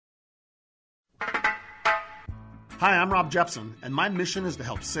Hi, I'm Rob Jepson, and my mission is to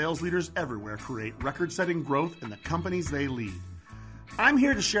help sales leaders everywhere create record-setting growth in the companies they lead. I'm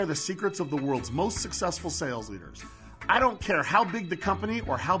here to share the secrets of the world's most successful sales leaders. I don't care how big the company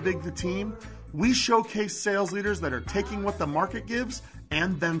or how big the team, we showcase sales leaders that are taking what the market gives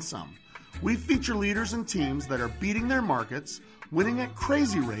and then some. We feature leaders and teams that are beating their markets, winning at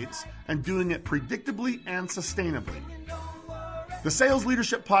crazy rates, and doing it predictably and sustainably. The Sales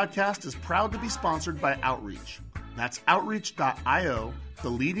Leadership Podcast is proud to be sponsored by Outreach. That's Outreach.io, the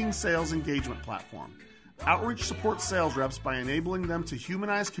leading sales engagement platform. Outreach supports sales reps by enabling them to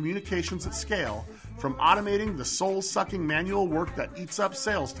humanize communications at scale, from automating the soul-sucking manual work that eats up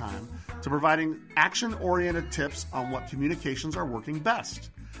sales time to providing action-oriented tips on what communications are working best.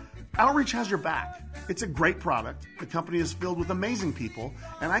 Outreach has your back. It's a great product. The company is filled with amazing people,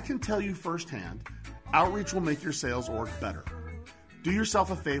 and I can tell you firsthand, Outreach will make your sales org better. Do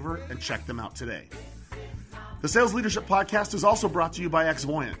yourself a favor and check them out today. The Sales Leadership Podcast is also brought to you by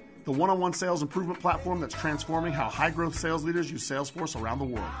Xvoyant, the one-on-one sales improvement platform that's transforming how high-growth sales leaders use Salesforce around the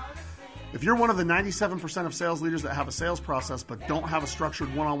world. If you're one of the 97% of sales leaders that have a sales process but don't have a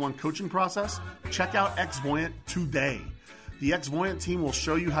structured one-on-one coaching process, check out Xvoyant today. The Xvoyant team will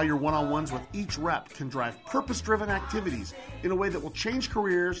show you how your one-on-ones with each rep can drive purpose-driven activities in a way that will change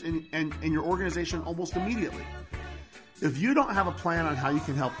careers in your organization almost immediately. If you don't have a plan on how you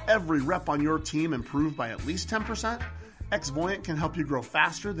can help every rep on your team improve by at least 10%, Xvoyant can help you grow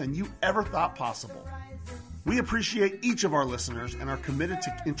faster than you ever thought possible. We appreciate each of our listeners and are committed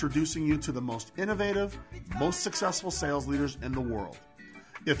to introducing you to the most innovative, most successful sales leaders in the world.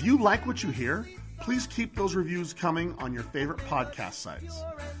 If you like what you hear, please keep those reviews coming on your favorite podcast sites.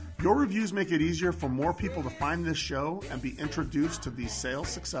 Your reviews make it easier for more people to find this show and be introduced to these sales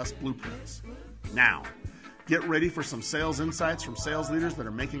success blueprints. Now, get ready for some sales insights from sales leaders that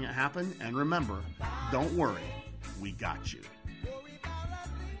are making it happen. And remember, don't worry, we got you.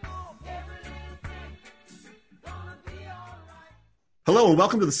 Hello, and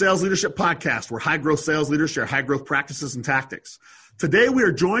welcome to the Sales Leadership Podcast, where high-growth sales leaders share high-growth practices and tactics. Today, we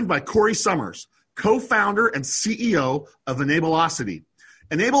are joined by Corey Summers, co-founder and CEO of Enablocity.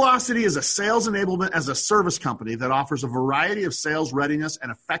 Enablocity is a sales enablement as a service company that offers a variety of sales readiness and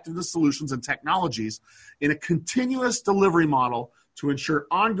effectiveness solutions and technologies in a continuous delivery model to ensure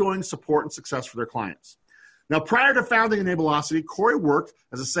ongoing support and success for their clients. Now, prior to founding Enablocity, Corey worked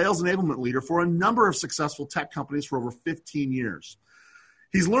as a sales enablement leader for a number of successful tech companies for over 15 years.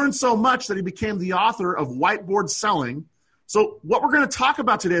 He's learned so much that he became the author of Whiteboard Selling. So what we're going to talk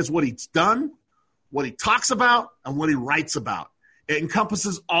about today is what he's done, what he talks about, and what he writes about. It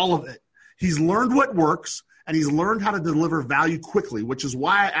encompasses all of it. He's learned what works, and he's learned how to deliver value quickly, which is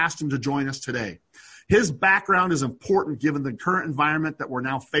why I asked him to join us today. His background is important given the current environment that we're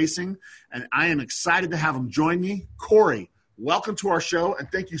now facing, and I am excited to have him join me. Corey, welcome to our show,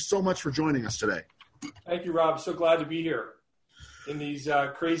 and thank you so much for joining us today. Thank you, Rob. So glad to be here in these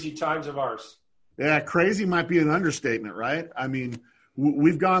crazy times of ours. Yeah, crazy might be an understatement, right? I mean,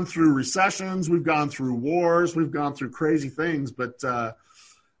 we've gone through recessions, we've gone through wars, we've gone through crazy things, but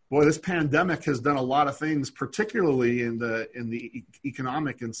boy, this pandemic has done a lot of things, particularly in the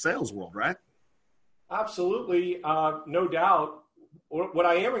economic and sales world, right? Absolutely, no doubt. What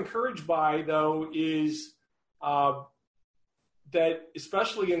I am encouraged by, though, is that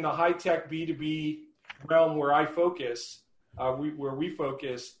especially in the high-tech B2B realm where I focus, where we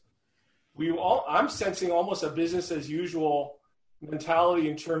focus, I'm sensing almost a business as usual mentality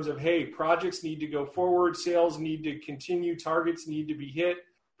in terms of, hey, projects need to go forward, sales need to continue, targets need to be hit,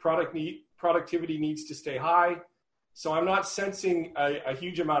 productivity needs to stay high. So I'm not sensing a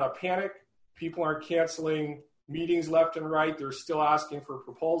huge amount of panic. People aren't canceling meetings left and right. They're still asking for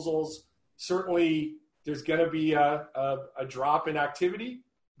proposals. Certainly there's going to be a drop in activity,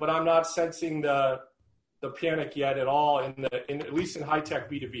 but I'm not sensing the panic yet at all at least in high-tech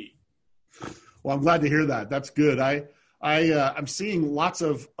B2B. Well, I'm glad to hear that. That's good. I'm seeing lots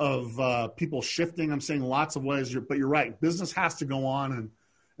of people shifting. I'm seeing lots of ways, but you're right. Business has to go on,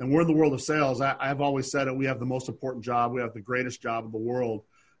 and we're in the world of sales. I've always said it. We have the most important job. We have the greatest job in the world.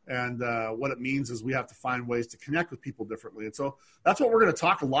 And what it means is we have to find ways to connect with people differently. And so that's what we're going to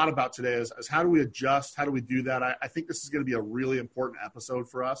talk a lot about today is how do we adjust? How do we do that? I think this is going to be a really important episode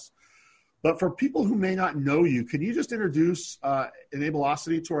for us. But for people who may not know you, can you just introduce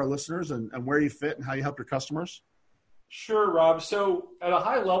Enablocity to our listeners and where you fit and how you help your customers? Sure, Rob. So at a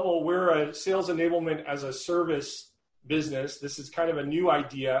high level, we're a sales enablement as a service business. This is kind of a new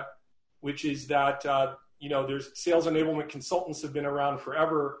idea, which is that, there's sales enablement consultants have been around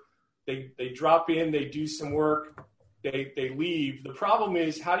forever. They drop in, they do some work, they leave. The problem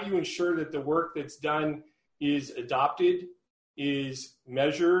is, how do you ensure that the work that's done is adopted, is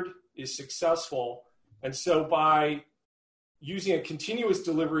measured, is successful. And so by using a continuous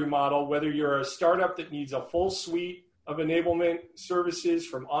delivery model, whether you're a startup that needs a full suite of enablement services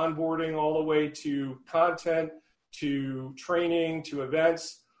from onboarding all the way to content, to training, to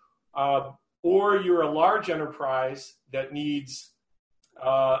events, or you're a large enterprise that needs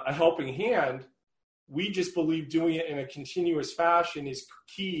a helping hand, we just believe doing it in a continuous fashion is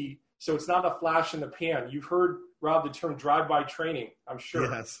key. So it's not a flash in the pan. You've heard, Rob, the term drive-by training, I'm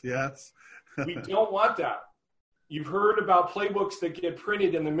sure. Yes. We don't want that. You've heard about playbooks that get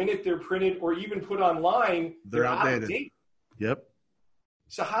printed, and the minute they're printed or even put online, they're outdated. Out of date. Yep.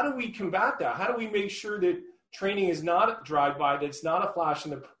 So how do we combat that? How do we make sure that training is not a drive-by, that's not a flash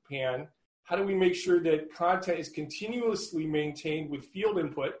in the pan? How do we make sure that content is continuously maintained with field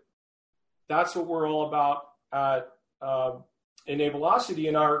input? That's what we're all about at Enablocity.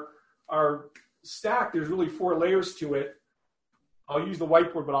 And our stack, there's really 4 layers to it. I'll use the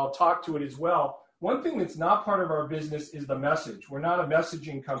whiteboard, but I'll talk to it as well. One thing that's not part of our business is the message. We're not a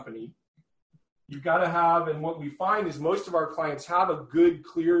messaging company. You've got to have, and what we find is most of our clients have a good,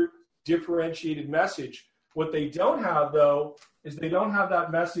 clear, differentiated message. What they don't have, though, is they don't have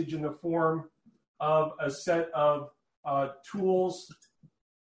that message in the form of a set of tools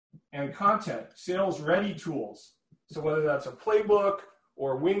and content, sales-ready tools. So whether that's a playbook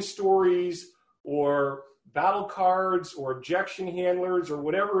or win stories or battle cards or objection handlers or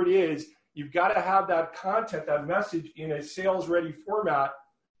whatever it is, you've got to have that content, that message in a sales-ready format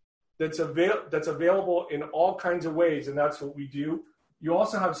that's available in all kinds of ways, and that's what we do. You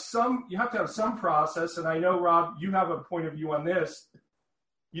also have you have to have some process, and I know, Rob, you have a point of view on this.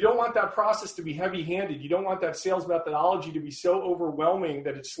 You don't want that process to be heavy-handed. You don't want that sales methodology to be so overwhelming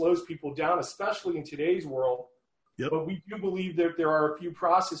that it slows people down, especially in today's world. Yep. But we do believe that there are a few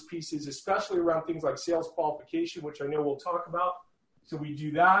process pieces, especially around things like sales qualification, which I know we'll talk about. So we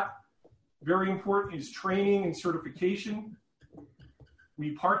do that. Very important is training and certification.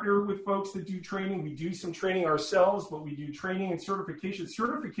 We partner with folks that do training. We do some training ourselves, but we do training and certification.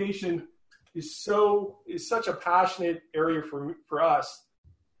 Certification is such a passionate area for us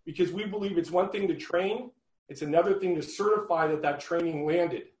because we believe it's one thing to train. It's another thing to certify that training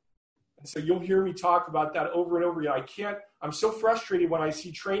landed. And so you'll hear me talk about that over and over again. I'm so frustrated when I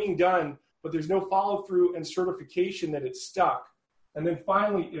see training done, but there's no follow through and certification that it's stuck. And then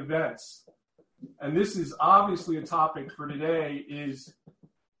finally, events. And this is obviously a topic for today is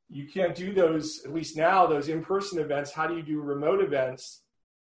you can't do those, at least now, those in-person events. How do you do remote events?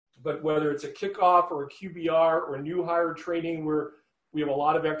 But whether it's a kickoff or a QBR or new hire training, we have a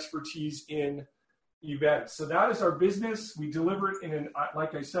lot of expertise in events. So that is our business. We deliver it in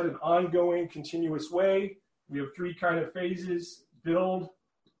like I said, an ongoing, continuous way. We have 3 kind of phases: build,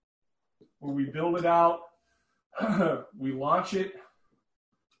 where we build it out, we launch it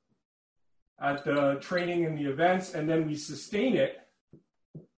at the training and the events, and then we sustain it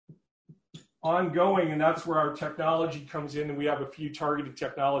ongoing, and that's where our technology comes in, and we have a few targeted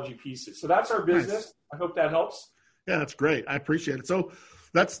technology pieces. So that's our business. Nice. I hope that helps. Yeah, that's great. I appreciate it. So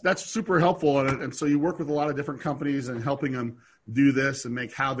that's super helpful, and so you work with a lot of different companies and helping them do this and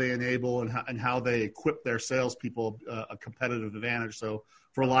make how they enable and how they equip their salespeople a competitive advantage. So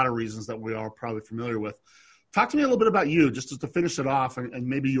for a lot of reasons that we are probably familiar with. Talk to me a little bit about you, just to finish it off, and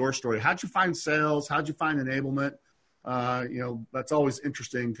maybe your story. How'd you find sales? How'd you find enablement? That's always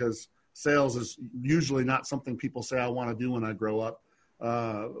interesting because sales is usually not something people say I want to do when I grow up.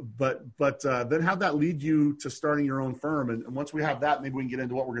 But then how'd that lead you to starting your own firm? And once we have that, maybe we can get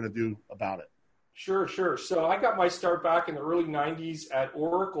into what we're going to do about it. Sure. So I got my start back in the early 90s at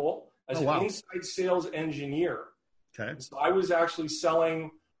Oracle as an inside sales engineer. Okay. So I was actually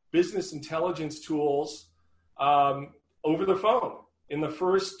selling business intelligence tools over the phone in the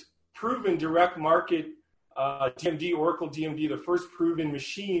first proven direct market DMD, Oracle DMD, the first proven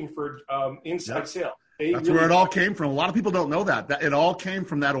machine for inside sales. That's where it all came from. A lot of people don't know that it all came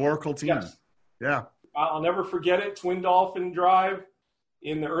from that Oracle team. Yes. Yeah. I'll never forget it. Twin Dolphin Drive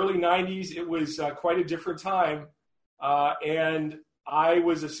in the early 90s. It was quite a different time. And I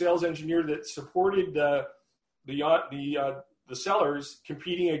was a sales engineer that supported the sellers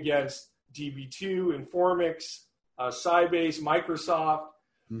competing against DB2, Informix, Sybase, Microsoft.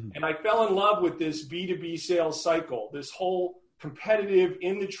 Mm-hmm. And I fell in love with this B2B sales cycle, this whole competitive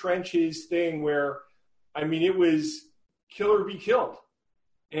in the trenches thing where, it was kill or be killed.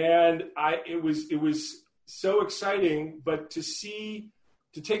 And it was so exciting, but to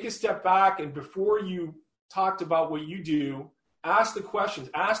take a step back and before you talked about what you do, ask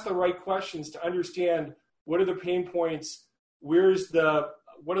the right questions to understand what are the pain points, what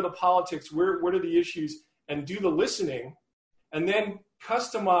are the politics, what are the issues, and do the listening, and then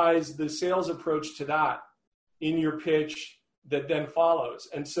customize the sales approach to that in your pitch that then follows.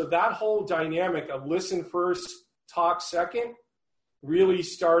 And so that whole dynamic of listen first, talk second really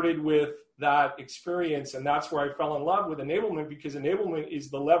started with that experience. And that's where I fell in love with enablement, because enablement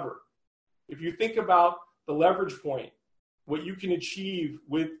is the lever. If you think about the leverage point, what you can achieve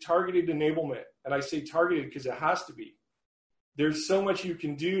with targeted enablement, and I say targeted because it has to be, there's so much you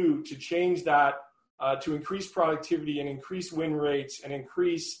can do to change that, to increase productivity and increase win rates and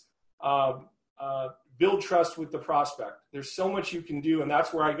increase, build trust with the prospect. There's so much you can do. And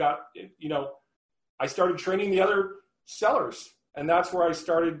that's where I got, I started training the other sellers. And that's where I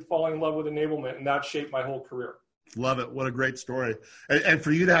started falling in love with enablement. And that shaped my whole career. Love it. What a great story. And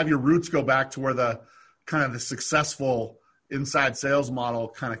for you to have your roots go back to where the kind of the successful inside sales model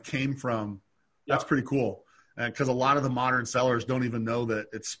kind of came from, that's pretty cool. Because a lot of the modern sellers don't even know that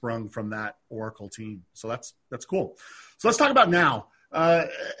it's sprung from that Oracle team. So that's cool. So let's talk about now.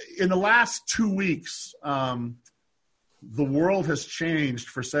 In the last 2 weeks, the world has changed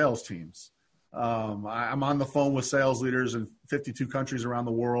for sales teams. I'm on the phone with sales leaders in 52 countries around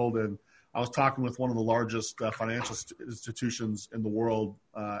the world, and I was talking with one of the largest financial institutions in the world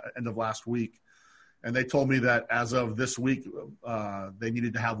end of last week, and they told me that as of this week, they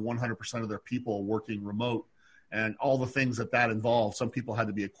needed to have 100% of their people working remote, and all the things that involved. Some people had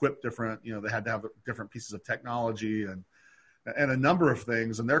to be equipped different, they had to have different pieces of technology and a number of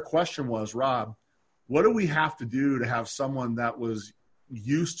things. And their question was, Rob, what do we have to do to have someone that was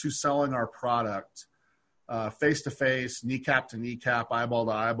used to selling our product face-to-face, kneecap to kneecap, eyeball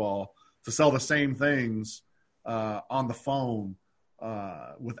to eyeball, to sell the same things on the phone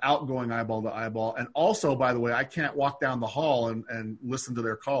without going eyeball to eyeball? And also, by the way, I can't walk down the hall and listen to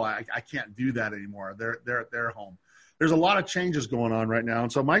their call. I can't do that anymore. They're at their home. There's a lot of changes going on right now.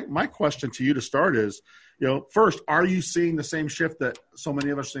 And so my question to you to start is, first, are you seeing the same shift that so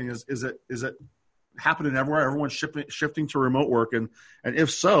many of us are seeing? Is it happening everywhere? Everyone's shifting to remote work. And if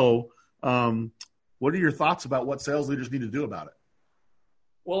so, what are your thoughts about what sales leaders need to do about it?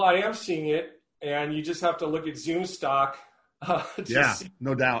 Well, I am seeing it, and you just have to look at Zoom stock.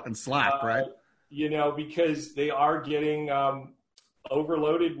 No doubt. And Slack, right? Because they are getting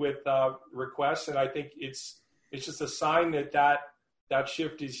overloaded with requests. And I think it's just a sign that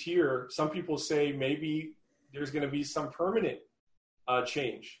shift is here. Some people say maybe there's going to be some permanent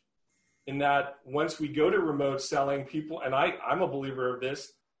change in that once we go to remote selling, people, and I'm a believer of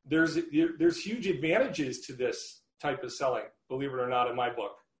this, there's huge advantages to this type of selling, believe it or not, in my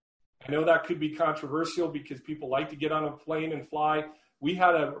book. I know that could be controversial because people like to get on a plane and fly. We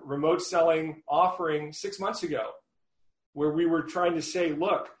had a remote selling offering 6 months ago where we were trying to say,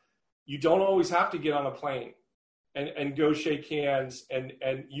 look, you don't always have to get on a plane and go shake hands, and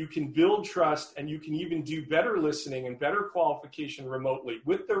you can build trust, and you can even do better listening and better qualification remotely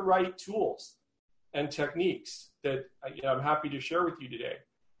with the right tools and techniques that I'm happy to share with you today.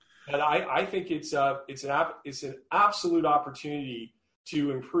 And I think it's an absolute opportunity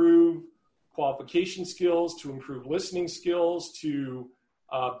to improve qualification skills, to improve listening skills, to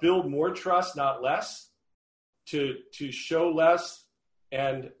build more trust, not less, to show less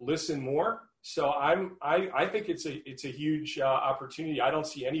and listen more. So I think it's a huge opportunity. I don't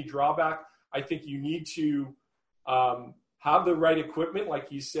see any drawback. I think you need to have the right equipment,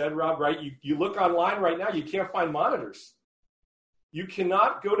 like you said, Rob. Right? You look online right now, you can't find monitors. You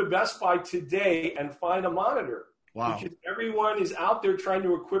cannot go to Best Buy today and find a monitor. Wow. Because everyone is out there trying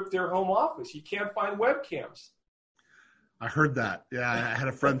to equip their home office. You can't find webcams. I heard that. Yeah, I had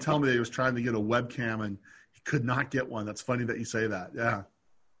a friend tell me that he was trying to get a webcam and he could not get one. That's funny that you say that. Yeah.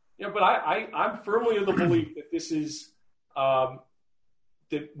 Yeah, but I'm firmly of the belief that this is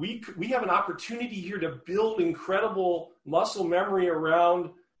that we have an opportunity here to build incredible muscle memory around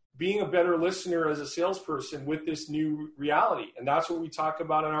being a better listener as a salesperson with this new reality. And that's what we talk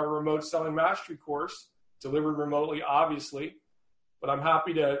about in our remote selling mastery course, delivered remotely, obviously. But I'm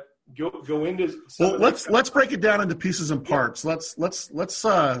happy to go into some. Well, let's break it down into pieces and parts. Yeah.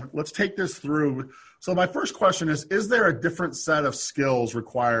 Let's take this through. So my first question is there a different set of skills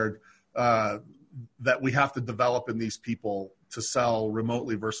required that we have to develop in these people to sell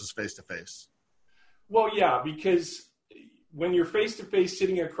remotely versus face-to-face? Well, yeah, because when you're face-to-face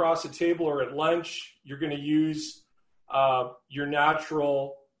sitting across a table or at lunch, you're going to use your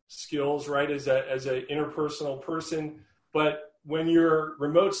natural skills, right, as an interpersonal person. But when you're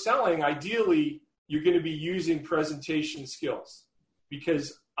remote selling, ideally, you're going to be using presentation skills,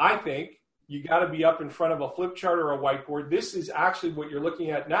 because I think you got to be up in front of a flip chart or a whiteboard. This is actually what you're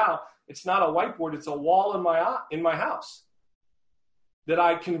looking at now. It's not a whiteboard. It's a wall in my house. that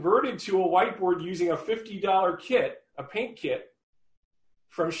I converted to a whiteboard using a $50 kit, a paint kit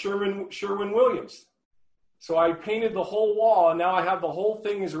from Sherwin-Williams. So I painted the whole wall, and now I have the whole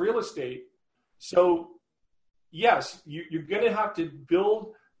thing as real estate. So yes, you're going to have to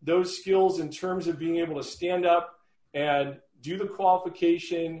build those skills in terms of being able to stand up and do the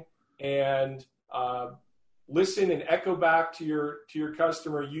qualification and listen and echo back to your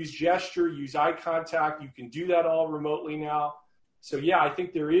customer, use gesture, use eye contact. You can do that all remotely now. So yeah, I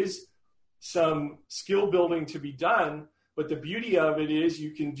think there is some skill building to be done, but the beauty of it is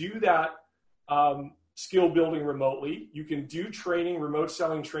you can do that skill building remotely. You can do training, remote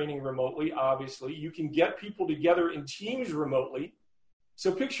selling training remotely, obviously. You can get people together in teams remotely.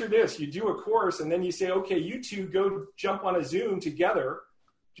 So picture this, you do a course and then you say, okay, you two go jump on a Zoom together,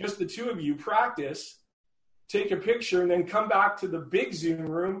 just the two of you, practice, take a picture, and then come back to the big Zoom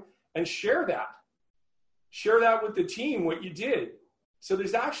room and share that. Share that with the team, what you did. So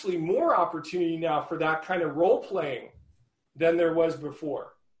there's actually more opportunity now for that kind of role playing than there was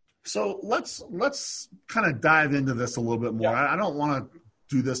before. So let's kind of dive into this a little bit more. Yeah. I don't want to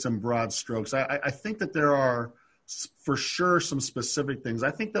do this in broad strokes. I think that there are for sure some specific things.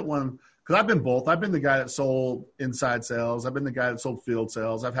 I think that because I've been both. I've been the guy that sold inside sales. I've been the guy that sold field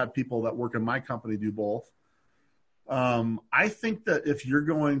sales. I've had people that work in my company do both. I think that if you're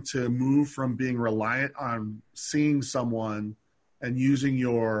going to move from being reliant on seeing someone and using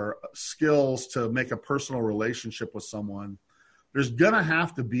your skills to make a personal relationship with someone, there's going to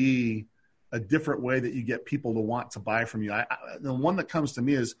have to be a different way that you get people to want to buy from you. The one that comes to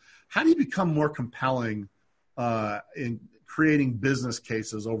me is, how do you become more compelling in creating business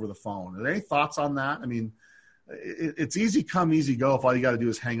cases over the phone? Are there any thoughts on that? I mean, it's easy come, easy go if all you got to do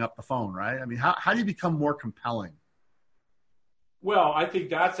is hang up the phone, right? I mean, how do you become more compelling? Well, I think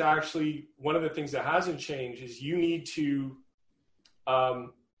that's actually one of the things that hasn't changed is you need to,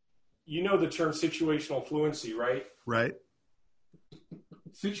 the term situational fluency, right? Right.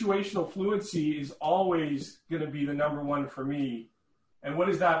 Situational fluency is always going to be the number one for me. And what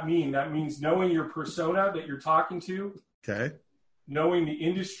does that mean? That means knowing your persona that you're talking to. Okay. Knowing the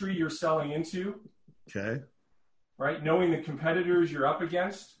industry you're selling into. Okay. Right? Knowing the competitors you're up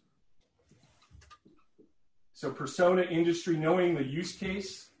against. So persona, industry, knowing the use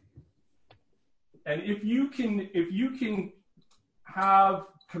case. And if you can have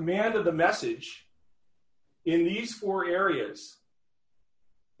command of the message in these 4 areas,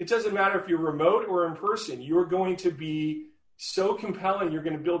 it doesn't matter if you're remote or in person, you're going to be so compelling, you're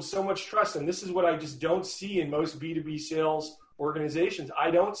going to build so much trust. And this is what I just don't see in most B2B sales organizations. I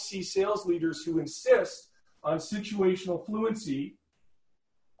don't see sales leaders who insist on situational fluency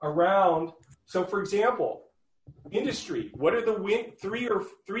around. So for example, industry, what are the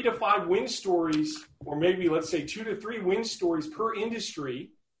 3 to 5 win stories, or maybe let's say 2 to 3 win stories per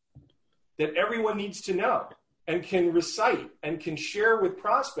industry that everyone needs to know and can recite and can share with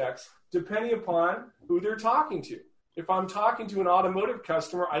prospects depending upon who they're talking to. If I'm talking to an automotive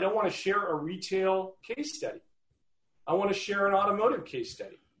customer, I don't want to share a retail case study. I want to share an automotive case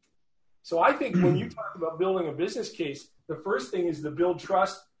study. So I think when you talk about building a business case, the first thing is to build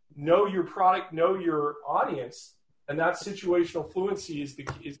trust, know your product, know your audience, and that situational fluency is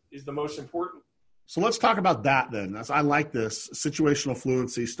the most important. So let's talk about that then. I like this. Situational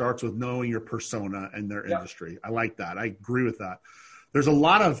fluency starts with knowing your persona and their industry. I like that. I agree with that. There's a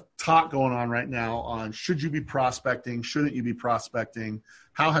lot of talk going on right now on should you be prospecting, shouldn't you be prospecting,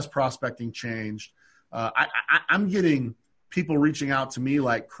 how has prospecting changed? I'm getting people reaching out to me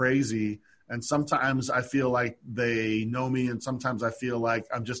like crazy, and sometimes I feel like they know me, and sometimes I feel like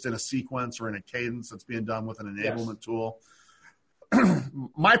I'm just in a sequence or in a cadence that's being done with an enablement tool.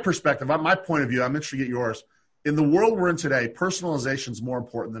 My perspective, my point of view, I'm interested to get yours. In the world we're in today, personalization is more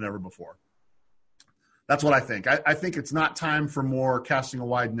important than ever before. That's what I think. I think it's not time for more casting a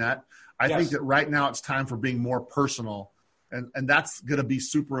wide net. I think that right now it's time for being more personal. And that's going to be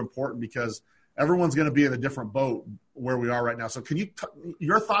super important because everyone's going to be in a different boat where we are right now. So can you,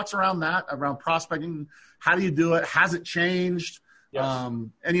 your thoughts around that, around prospecting? How do you do it? Has it changed? Yes.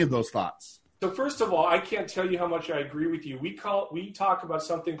 Any of those thoughts? So first of all, I can't tell you how much I agree with you. We talk about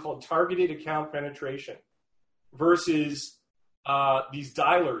something called targeted account penetration versus these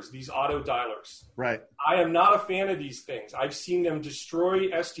dialers, these auto dialers. Right. I am not a fan of these things. I've seen them destroy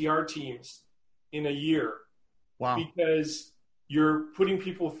SDR teams in a year. Wow. Because you're putting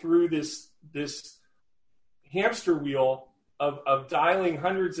people through this hamster wheel of dialing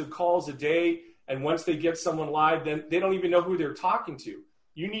hundreds of calls a day, and once they get someone live, then they don't even know who they're talking to.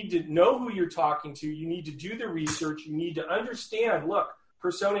 You need to know who you're talking to. You need to do the research. You need to understand, look,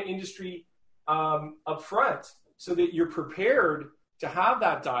 persona, industry up front, so that you're prepared to have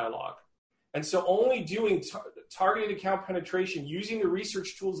that dialogue. And so only doing targeted account penetration, using the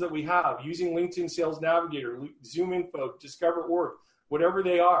research tools that we have, using LinkedIn Sales Navigator, Zoom Info, Discover Org, whatever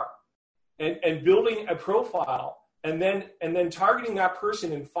they are, and building a profile, and then targeting that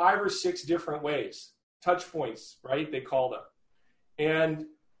person in 5 or 6 different ways, touch points, right? They call them. And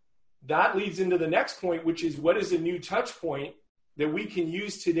that leads into the next point, which is what is a new touch point that we can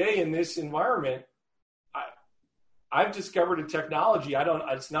use today in this environment. I've discovered a technology.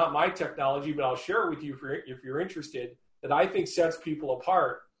 It's not my technology, but I'll share it with you if you're interested, that I think sets people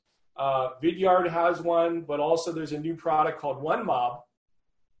apart. Vidyard has one, but also there's a new product called OneMob.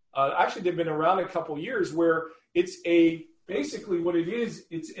 Actually, they've been around a couple years, where basically what it is,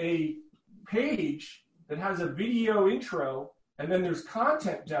 it's a page that has a video intro, and then there's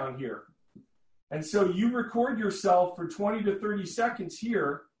content down here. And so you record yourself for 20 to 30 seconds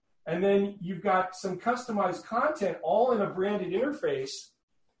here, and then you've got some customized content all in a branded interface.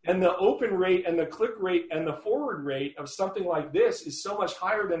 And the open rate and the click rate and the forward rate of something like this is so much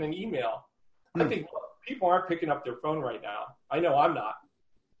higher than an email. I think people aren't picking up their phone right now. I know I'm not.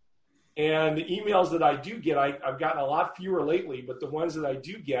 And the emails that I do get, I've gotten a lot fewer lately, but the ones that I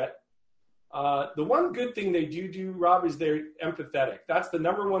do get, the one good thing they do, Rob, is they're empathetic. That's the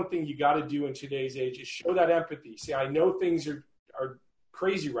number one thing you got to do in today's age, is show that empathy. Say, I know things are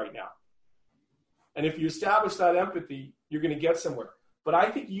crazy right now. And if you establish that empathy, you're going to get somewhere. But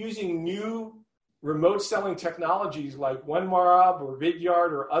I think using new remote selling technologies like OneMob or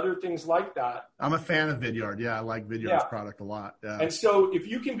Vidyard or other things like that. I'm a fan of Vidyard. Yeah, I like Vidyard's product a lot. Yeah. And so if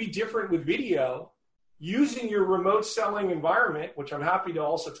you can be different with video, using your remote selling environment, which I'm happy to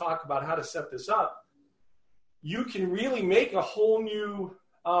also talk about how to set this up, you can really make a whole new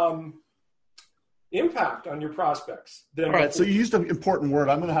impact on your prospects. All right, so you used an important word.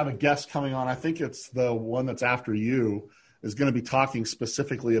 I'm going to have a guest coming on. I think it's the one that's after you, is going to be talking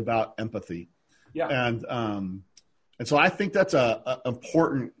specifically about empathy. Yeah. And so I think that's a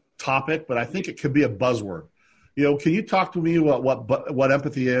important topic, but I think it could be a buzzword. You know, can you talk to me about what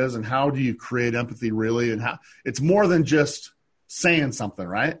empathy is, and how do you create empathy really, and how it's more than just saying something,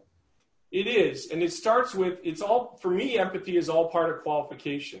 right? It is. And it starts with, for me, empathy is all part of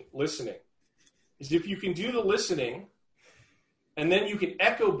qualification, listening. Is if you can do the listening and then you can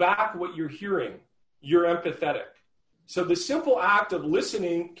echo back what you're hearing, you're empathetic. So the simple act of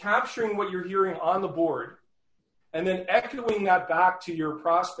listening, capturing what you're hearing on the board, and then echoing that back to your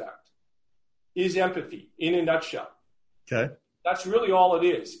prospect is empathy in a nutshell. Okay. That's really all it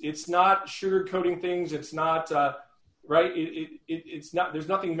is. It's not sugarcoating things. It's not, right? It's not, there's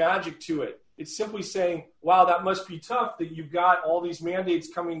nothing magic to it. It's simply saying, wow, that must be tough that you've got all these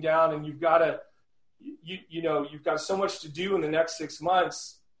mandates coming down and you've got to, you've got so much to do in the next 6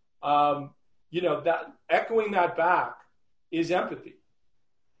 months. That echoing that back is empathy.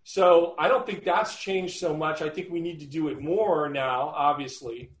 So I don't think that's changed so much. I think we need to do it more now,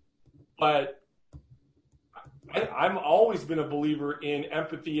 obviously. But I've always been a believer in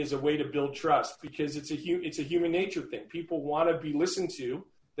empathy as a way to build trust, because it's a human nature thing. People want to be listened to.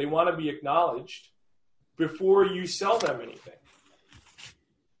 They want to be acknowledged before you sell them anything.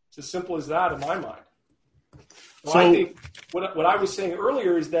 It's as simple as that in my mind. So I think what I was saying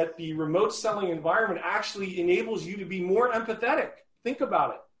earlier is that the remote selling environment actually enables you to be more empathetic. Think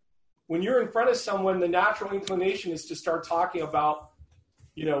about it. When you're in front of someone, the natural inclination is to start talking about,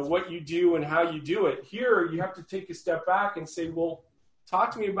 what you do and how you do it. Here, you have to take a step back and say, well,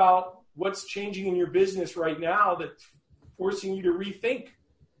 talk to me about what's changing in your business right now that's forcing you to rethink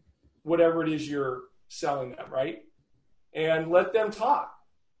whatever it is you're selling them, right? And let them talk.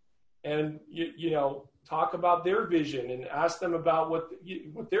 And, talk about their vision and ask them about what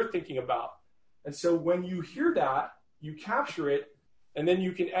they're thinking about. And so when you hear that, you capture it, and then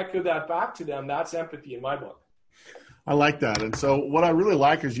you can echo that back to them. That's empathy in my book. I like that. And so what I really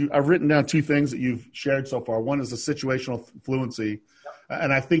like is I've written down 2 things that you've shared so far. One is the situational fluency. Yep.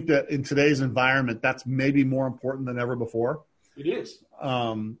 And I think that in today's environment, that's maybe more important than ever before. It is.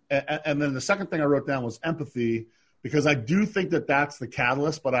 And then the second thing I wrote down was empathy, because I do think that that's the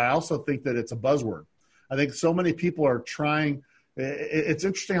catalyst, but I also think that it's a buzzword. I think so many people are trying. It's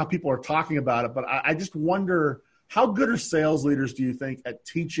interesting how people are talking about it, but I just wonder, how good are sales leaders, do you think, at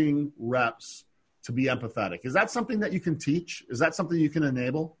teaching reps to be empathetic? Is that something that you can teach? Is that something you can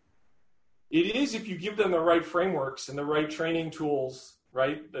enable? It is, if you give them the right frameworks and the right training tools,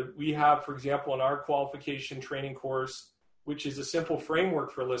 right? That we have, for example, in our qualification training course, which is a simple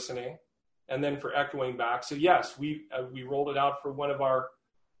framework for listening and then for echoing back. So yes, we rolled it out for one of our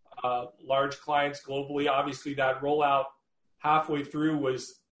large clients globally. Obviously, that rollout halfway through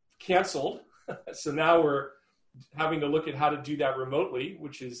was canceled. So now we're having to look at how to do that remotely,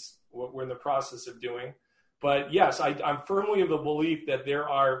 which is what we're in the process of doing. But yes, I'm firmly of the belief that there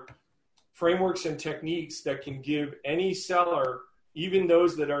are frameworks and techniques that can give any seller, even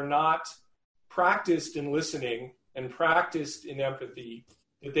those that are not practiced in listening and practiced in empathy,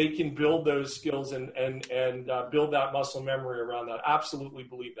 that they can build those skills and build that muscle memory around that. Absolutely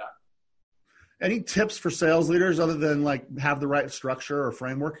believe that. Any tips for sales leaders other than like have the right structure or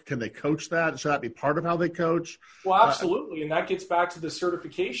framework? Can they coach that? Should that be part of how they coach? Well, absolutely. And that gets back to the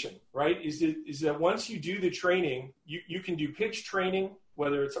certification, right? Is that once you do the training, you can do pitch training,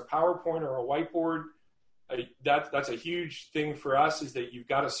 whether it's a PowerPoint or a whiteboard. That's a huge thing for us, is that you've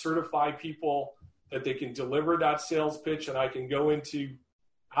got to certify people that they can deliver that sales pitch. And I can go into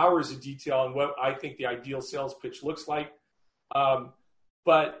hours of detail on what I think the ideal sales pitch looks like.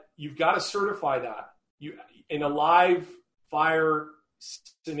 But you've got to certify that in a live fire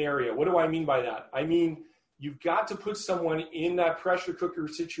scenario. What do I mean by that? I mean, you've got to put someone in that pressure cooker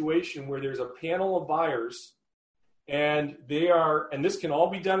situation where there's a panel of buyers and this can all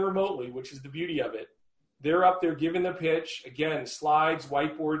be done remotely, which is the beauty of it. They're up there giving the pitch, again, slides,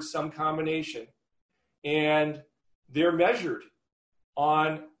 whiteboards, some combination, and they're measured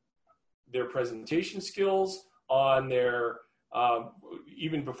on their presentation skills, on their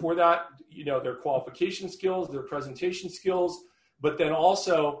even before that, their qualification skills, their presentation skills, but then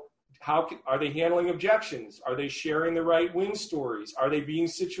also are they handling objections? Are they sharing the right win stories? Are they being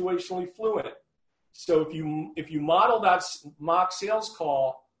situationally fluent? So if you model that mock sales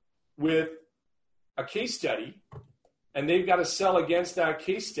call with a case study, and they've got to sell against that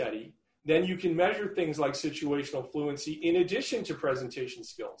case study, then you can measure things like situational fluency in addition to presentation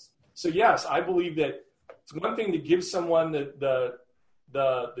skills. So yes, I believe that it's one thing to give someone the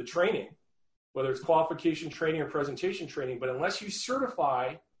training, whether it's qualification training or presentation training, but unless you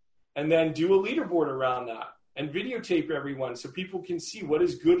certify and then do a leaderboard around that and videotape everyone so people can see what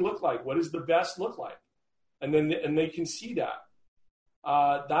does good look like, what does the best look like, and they can see that.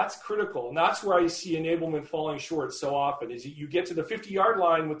 That's critical, and that's where I see enablement falling short so often. Is you get to the 50-yard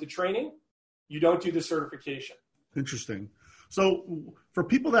line with the training, you don't do the certification. Interesting. So for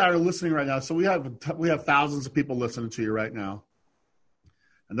people that are listening right now, so we have thousands of people listening to you right now,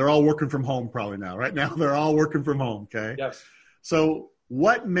 and they're all working from home probably now. Right now, they're all working from home. Okay. Yes. So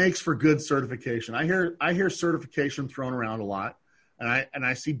what makes for good certification? I hear certification thrown around a lot, and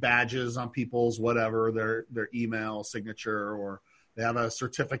I see badges on people's whatever their email signature, or they have a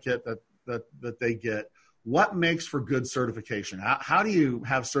certificate that they get. What makes for good certification? How do you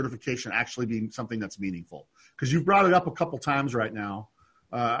have certification actually be something that's meaningful? Because you've brought it up a couple times right now.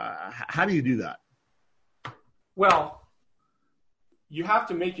 How do you do that? Well, you have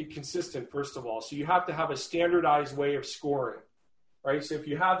to make it consistent, first of all. So you have to have a standardized way of scoring, right? So if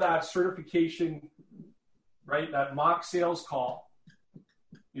you have that certification, right, that mock sales call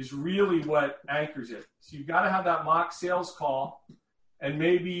is really what anchors it. So you've got to have that mock sales call, and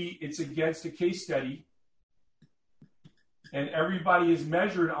maybe it's against a case study, and everybody is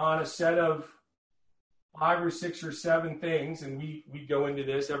measured on a set of 5 or 6 or 7 things, and we go into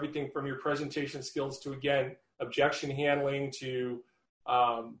this, everything from your presentation skills to, again, objection handling to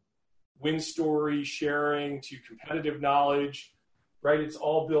win story sharing to competitive knowledge, right? It's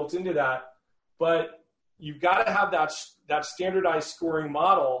all built into that. But you've got to have that standardized scoring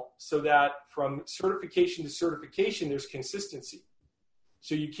model so that from certification to certification, there's consistency.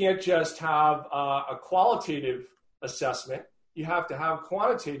 So you can't just have a qualitative assessment. You have to have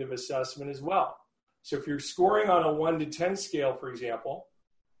quantitative assessment as well. So if you're scoring on a 1 to 10 scale, for example,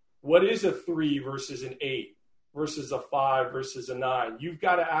 what is a 3 versus an 8 versus a 5 versus a 9? You've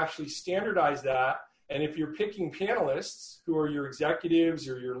got to actually standardize that. And if you're picking panelists who are your executives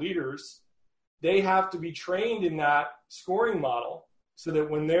or your leaders, they have to be trained in that scoring model so that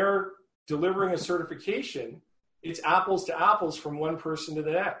when they're delivering a certification, it's apples to apples from one person to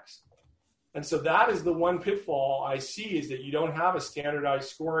the next. And so that is the one pitfall I see, is that you don't have a standardized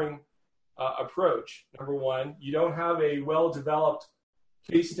scoring approach. Number one, you don't have a well-developed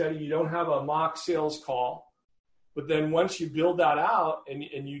case study. You don't have a mock sales call. But then once you build that out and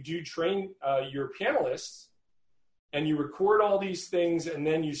you do train your panelists and you record all these things and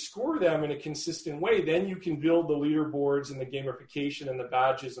then you score them in a consistent way, then you can build the leaderboards and the gamification and the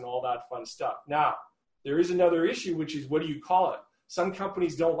badges and all that fun stuff. Now, there is another issue, which is, what do you call it? Some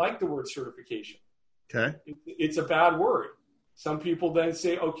companies don't like the word certification. Okay. It's a bad word. Some people then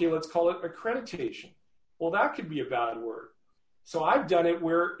say, okay, let's call it accreditation. Well, that could be a bad word. So I've done it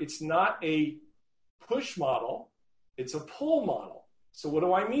where it's not a push model, it's a pull model. So what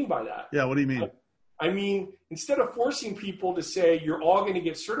do I mean by that? Yeah, what do you mean? I mean, instead of forcing people to say, you're all going to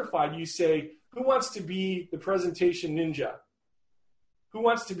get certified, you say, Who wants to be the presentation ninja? Who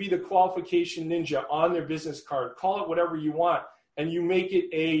wants to be the qualification ninja on their business card? Call it whatever you want. And you make it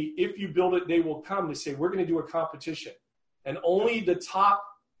if you build it, they will come to say, we're going to do a competition. And only the top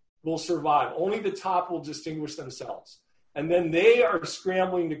will survive. Only the top will distinguish themselves. And then they are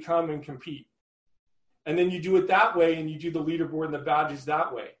scrambling to come and compete. And then you do it that way, and you do the leaderboard and the badges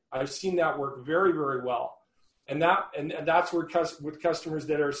that way. I've seen that work very, very well. And that's where with customers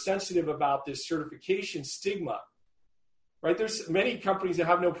that are sensitive about this certification stigma, right? There's many companies that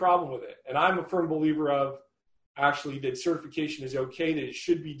have no problem with it. And I'm a firm believer of actually that certification is okay, that it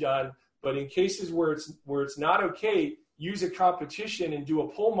should be done. But in cases where it's not okay, use a competition and do a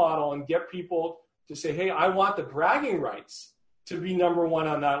pull model and get people to say, hey, I want the bragging rights to be number one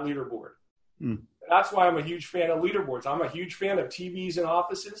on that leaderboard. That's why I'm a huge fan of leaderboards. I'm a huge fan of TVs in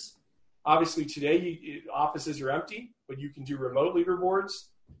offices. Obviously, today, offices are empty, but you can do remote leaderboards.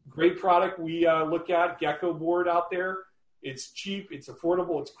 Great product we look at, Gecko Board out there. It's cheap, it's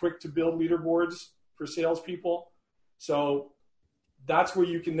affordable, it's quick to build leaderboards for salespeople. So that's where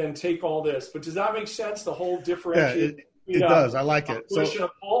you can then take all this. But does that make sense, the whole differentiate? Yeah, it does. I like it. Push and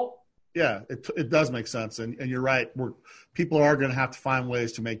a pull? Yeah, it does make sense. And you're right. People are going to have to find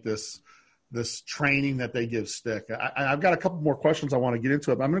ways to make this training that they give stick. I've got a couple more questions I want to get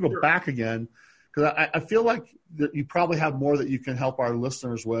into it, but I'm going to go back again because I feel like that you probably have more that you can help our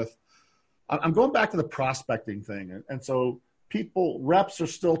listeners with. I'm going back to the prospecting thing. And so reps are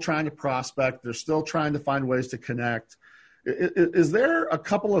still trying to prospect. They're still trying to find ways to connect. Is there a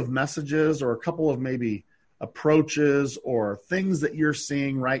couple of messages or a couple of maybe approaches or things that you're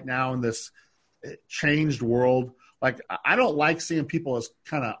seeing right now in this changed world? Like, I don't like seeing people as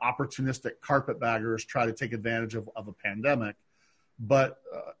kind of opportunistic carpetbaggers try to take advantage of a pandemic. But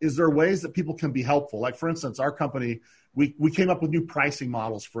is there ways that people can be helpful? Like, for instance, our company, we came up with new pricing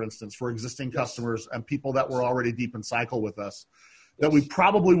models, for instance, for existing customers and people that were already deep in cycle with us that we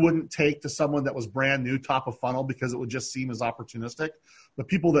probably wouldn't take to someone that was brand new, top of funnel, because it would just seem as opportunistic. The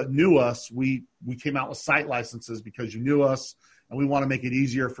people that knew us, we came out with site licenses because you knew us, and we want to make it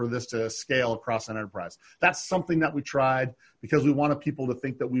easier for this to scale across an enterprise. That's something that we tried because we wanted people to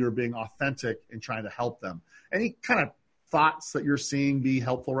think that we were being authentic and trying to help them. Any kind of thoughts that you're seeing be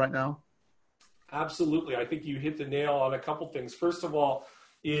helpful right now? Absolutely. I think you hit the nail on a couple things. First of all,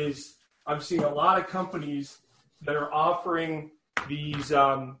 is I'm seeing a lot of companies that are offering these,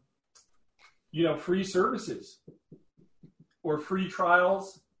 free services or free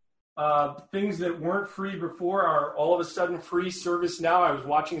trials. Things that weren't free before are all of a sudden free. ServiceNow, I was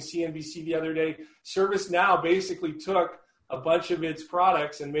watching CNBC the other day. ServiceNow basically took a bunch of its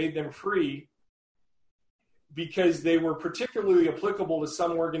products and made them free because they were particularly applicable to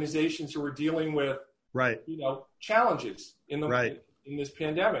some organizations who were dealing with, challenges in this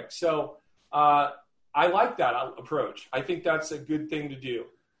pandemic. So I like that approach. I think that's a good thing to do.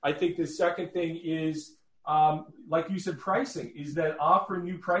 I think the second thing is, like you said, pricing, is that offer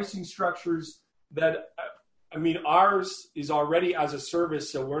new pricing structures that, ours is already as a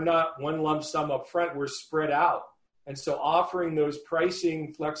service, so we're not one lump sum up front, we're spread out. And so offering those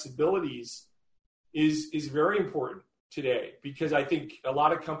pricing flexibilities is very important today, because I think a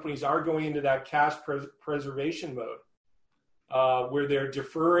lot of companies are going into that cash preservation mode, where they're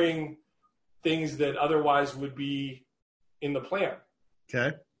deferring things that otherwise would be in the plan.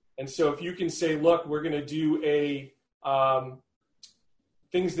 Okay. And so if you can say, look, we're going to do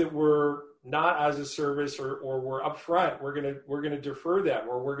things that were not as a service or were upfront, we're going to defer them,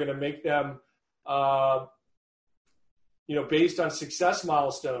 or we're going to make them, based on success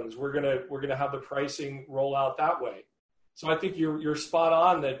milestones. We're going to have the pricing roll out that way. So I think you're spot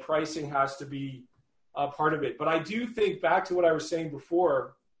on that pricing has to be a part of it. But I do think, back to what I was saying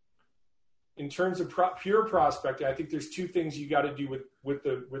before, in terms of pure prospecting, I think there's two things you got to do with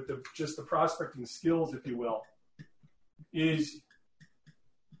the prospecting skills, if you will. Is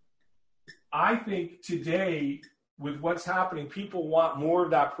I think today, with what's happening, people want more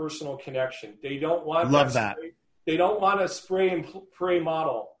of that personal connection. They don't want They don't want a spray and pray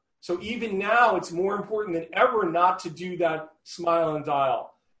model. So even now, it's more important than ever not to do that smile and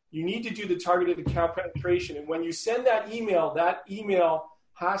dial. You need to do the targeted account penetration. And when you send that email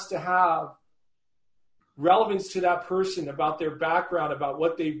has to have relevance to that person, about their background, about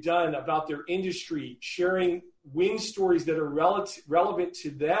what they've done, about their industry, sharing win stories that are relevant to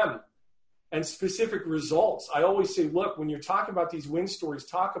them, and specific results. I always say, look, when you're talking about these win stories,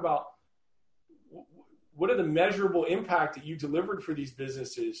 talk about what are the measurable impact that you delivered for these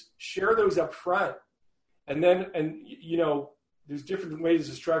businesses. Share those up front. And then, there's different ways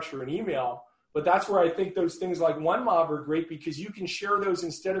to structure an email, But that's where I think those things like OneMob are great, because you can share those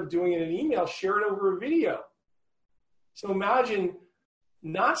instead of doing it in an email, share it over a video. So imagine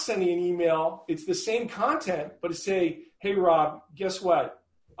not sending an email. It's the same content, but it's say, hey, Rob, guess what?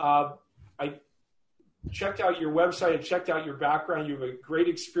 I checked out your website. I checked out your background. You have a great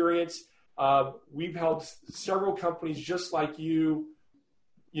experience. We've helped several companies just like you,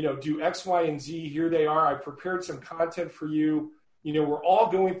 do X, Y, and Z. Here they are. I prepared some content for you. We're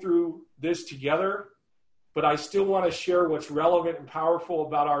all going through this together, but I still want to share what's relevant and powerful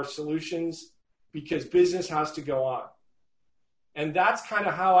about our solutions, because business has to go on. And that's kind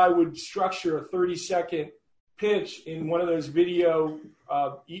of how I would structure a 30-second pitch in one of those video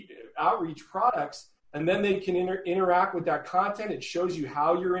outreach products. And then they can interact with that content. It shows you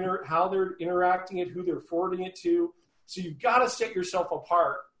how they're interacting it, who they're forwarding it to. So you've got to set yourself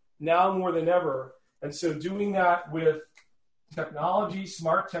apart now more than ever. And so doing that with technology,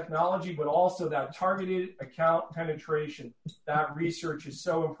 smart technology, but also that targeted account penetration, that research is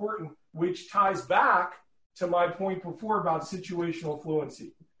so important, which ties back to my point before about situational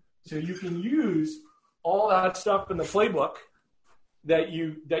fluency. So you can use all that stuff in the playbook that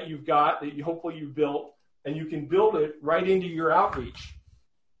you've got, that you hopefully you've built, and you can build it right into your outreach.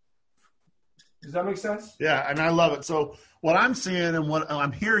 Does that make sense? Yeah, and I love it. So what I'm seeing and what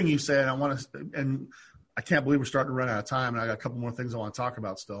I'm hearing you say, and I can't believe we're starting to run out of time, and I got a couple more things I want to talk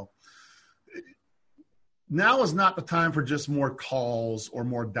about still. Now is not the time for just more calls or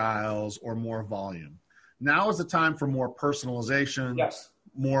more dials or more volume. Now is the time for more personalization, yes,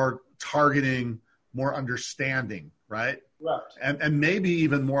 more targeting, more understanding, right? Right. And maybe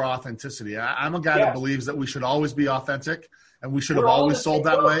even more authenticity. I'm a guy yes. that believes that we should always be authentic, and we should have always sold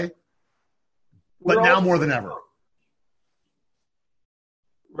that way. But now more than ever.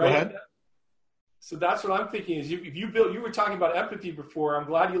 Right. Go ahead. So that's what I'm thinking is if you build, you were talking about empathy before. I'm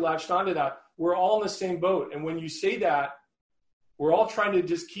glad you latched onto that. We're all in the same boat. And when you say that, we're all trying to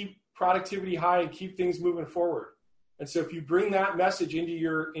just keep productivity high and keep things moving forward. And so if you bring that message into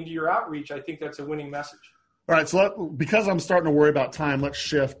your outreach, I think that's a winning message. All right. So because I'm starting to worry about time, let's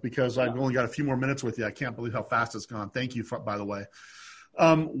shift, because I've only got a few more minutes with you. I can't believe how fast it's gone. Thank you, by the way.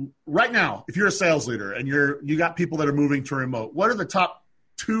 Right now, if you're a sales leader and you got people that are moving to remote, what are the top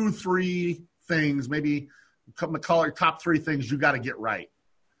 2-3 things, maybe call it top 3 things you got to get right?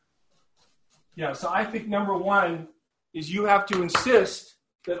 Yeah. So I think number one is you have to insist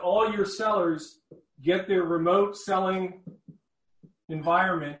that all your sellers get their remote selling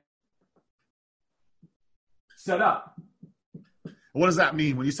environment set up. What does that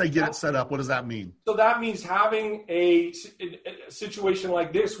mean? When you say get it set up, what does that mean? So that means having a situation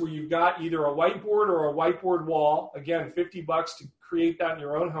like this where you've got either a whiteboard or a whiteboard wall. Again, $50 to create that in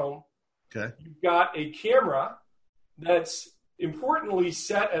your own home. Okay. You've got a camera that's importantly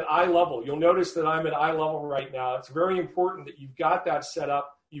set at eye level. You'll notice that I'm at eye level right now. It's very important that you've got that set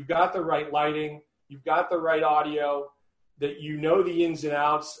up. You've got the right lighting. You've got the right audio, that you know the ins and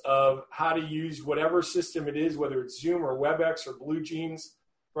outs of how to use whatever system it is, whether it's Zoom or WebEx or BlueJeans,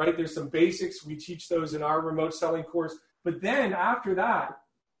 right? There's some basics. We teach those in our remote selling course. But then after that,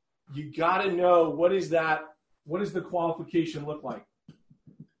 you got to know what does the qualification look like?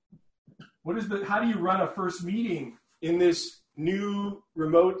 How do you run a first meeting in this new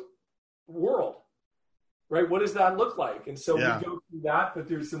remote world, right? What does that look like? And so we go through that, but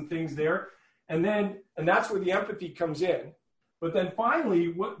there's some things there. And that's where the empathy comes in. But then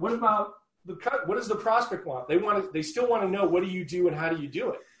finally, what about what does the prospect want? They still want to know, what do you do and how do you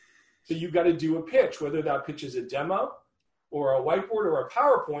do it? So you've got to do a pitch, whether that pitch is a demo or a whiteboard or a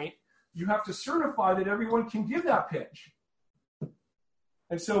PowerPoint. You have to certify that everyone can give that pitch.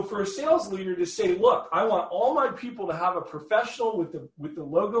 And so for a sales leader to say, look, I want all my people to have a professional with the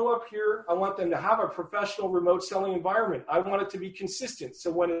logo up here. I want them to have a professional remote selling environment. I want it to be consistent.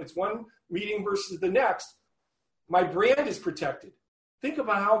 So when it's one meeting versus the next, my brand is protected. Think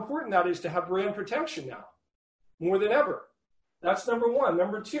about how important that is to have brand protection now, more than ever. That's number one.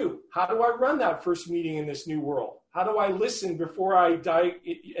 Number two, how do I run that first meeting in this new world? How do I listen before I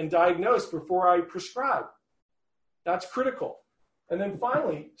diagnose, before I prescribe? That's critical. And then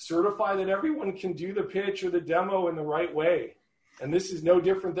finally, certify that everyone can do the pitch or the demo in the right way. And this is no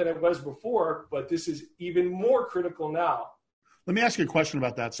different than it was before, but this is even more critical now. Let me ask you a question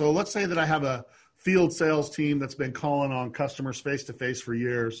about that. So let's say that I have a field sales team that's been calling on customers face-to-face for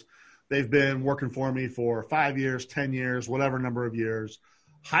years. They've been working for me for 5 years, 10 years, whatever number of years,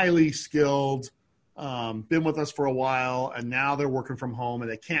 highly skilled, been with us for a while, and now they're working from home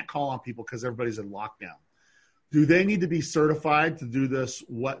and they can't call on people because everybody's in lockdown. Do they need to be certified to do this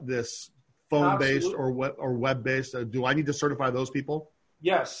phone-based or web-based? Do I need to certify those people?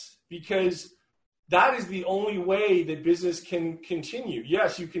 Yes, because that is the only way that business can continue.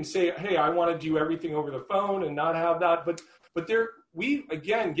 Yes, you can say, hey, I want to do everything over the phone and not have that. But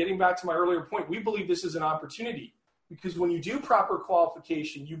again, getting back to my earlier point, we believe this is an opportunity, because when you do proper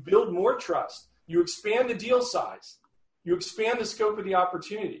qualification, you build more trust, you expand the deal size, you expand the scope of the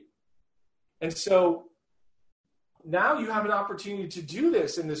opportunity. And so now you have an opportunity to do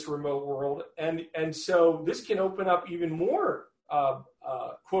this in this remote world. And so this can open up even more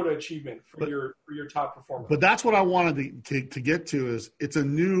quota achievement for your top performer. But that's what I wanted to get to is it's a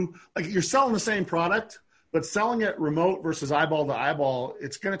new, like you're selling the same product, but selling it remote versus eyeball to eyeball,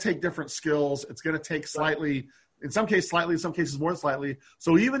 it's going to take different skills. It's going to take slightly, in some cases slightly, in some cases more than slightly.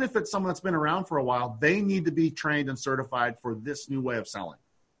 So even if it's someone that's been around for a while, they need to be trained and certified for this new way of selling.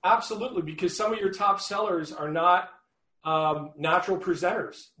 Absolutely, because some of your top sellers are not natural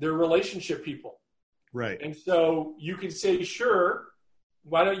presenters. They're relationship people. Right. And so you can say, sure,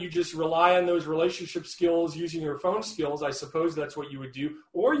 why don't you just rely on those relationship skills using your phone skills? I suppose that's what you would do.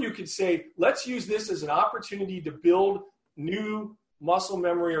 Or you could say, let's use this as an opportunity to build new muscle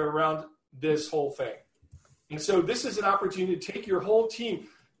memory around this whole thing. And so this is an opportunity to take your whole team.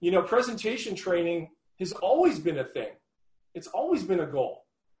 You know, presentation training has always been a thing. It's always been a goal.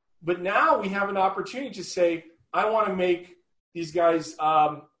 But now we have an opportunity to say, I want to make these guys,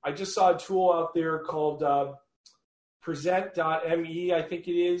 I just saw a tool out there called present.me, I think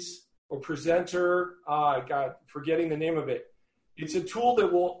it is, or presenter. Forgetting the name of it. It's a tool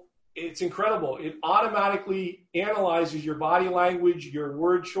that it's incredible. It automatically analyzes your body language, your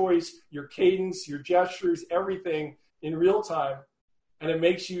word choice, your cadence, your gestures, everything in real time. And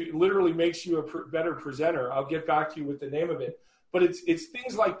it literally makes you a better presenter. I'll get back to you with the name of it. But it's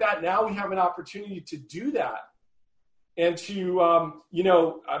things like that. Now we have an opportunity to do that. And to,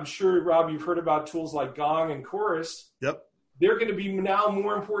 I'm sure, Rob, you've heard about tools like Gong and Chorus. Yep. They're going to be now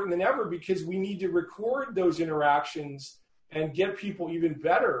more important than ever because we need to record those interactions and get people even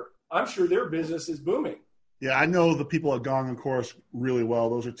better. I'm sure their business is booming. Yeah, I know the people at Gong and Chorus really well.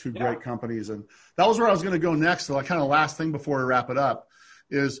 Those are two great companies. And that was where I was going to go next. So kind of last thing before we wrap it up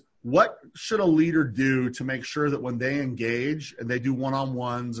is what should a leader do to make sure that when they engage and they do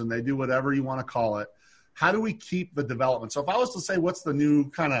one-on-ones and they do whatever you want to call it, how do we keep the development? So if I was to say what's the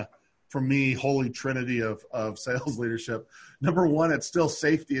new kind of, for me, holy trinity of sales leadership, number one, it's still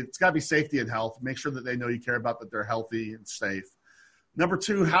safety. It's got to be safety and health. Make sure that they know you care about that they're healthy and safe. Number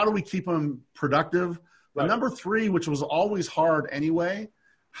two, how do we keep them productive? But number three, which was always hard anyway,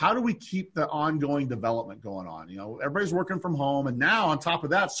 how do we keep the ongoing development going on? You know, everybody's working from home. And now on top of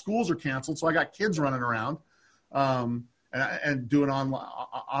that, schools are canceled. So I got kids running around and doing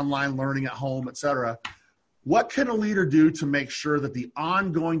online learning at home, et cetera. What can a leader do to make sure that the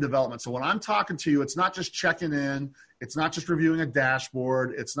ongoing development, so when I'm talking to you, it's not just checking in, it's not just reviewing a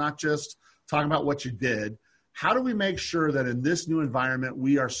dashboard, it's not just talking about what you did. How do we make sure that in this new environment,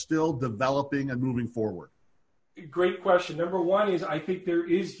 we are still developing and moving forward? Great question. Number one is I think there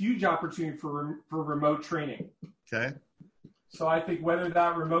is huge opportunity for remote training. Okay. So I think whether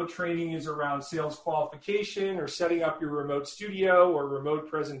that remote training is around sales qualification or setting up your remote studio or remote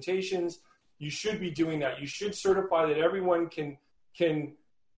presentations, you should be doing that. You should certify that everyone can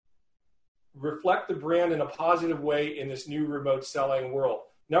reflect the brand in a positive way in this new remote selling world.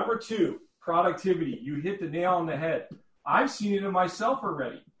 Number two, productivity. You hit the nail on the head. I've seen it in myself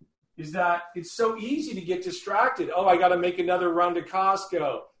already, is that it's so easy to get distracted. Oh, I got to make another run to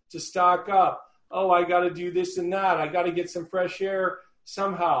Costco to stock up. Oh, I got to do this and that. I got to get some fresh air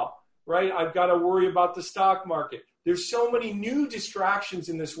somehow, right? I've got to worry about the stock market. There's so many new distractions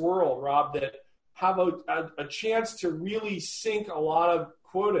in this world, Rob, that have a chance to really sink a lot of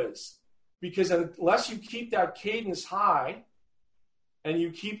quotas. Because unless you keep that cadence high and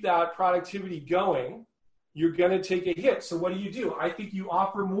you keep that productivity going, you're going to take a hit. So what do? I think you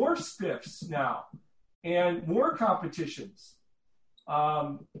offer more spiffs now and more competitions.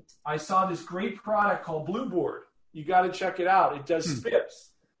 I saw this great product called Blueboard. You got to check it out. It does spiffs,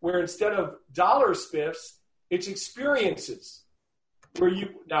 where instead of dollar spiffs, it's experiences.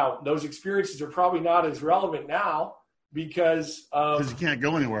 Now, those experiences are probably not as relevant now because you can't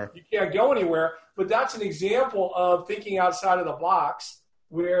go anywhere. You can't go anywhere. But that's an example of thinking outside of the box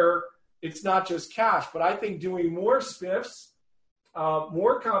where it's not just cash. But I think doing more spiffs,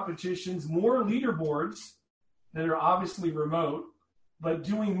 more competitions, more leaderboards that are obviously remote, but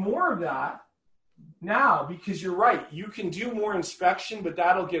doing more of that now, because you're right, you can do more inspection, but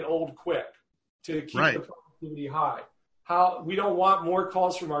that'll get old quick to keep the productivity high. We don't want more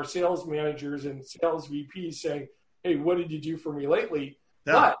calls from our sales managers and sales VPs saying, hey, what did you do for me lately?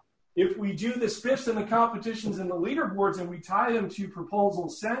 Yeah. But if we do the spiffs and the competitions and the leaderboards and we tie them to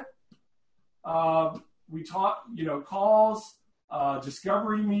proposals sent, We talk, calls,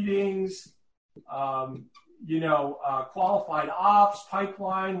 discovery meetings, qualified ops,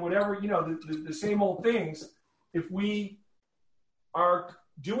 pipeline, whatever, the same old things. If we are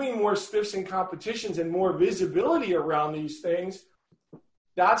doing more spiffs and competitions and more visibility around these things,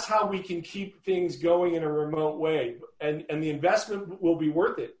 that's how we can keep things going in a remote way. And the investment will be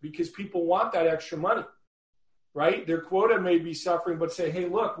worth it because people want that extra money, right? Their quota may be suffering, but say, hey,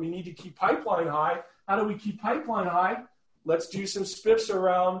 look, we need to keep pipeline high. How do we keep pipeline high? Let's do some spiffs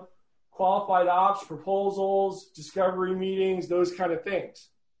around qualified ops, proposals, discovery meetings, those kind of things.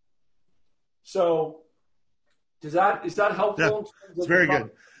 So is that helpful? Yeah, it's very good.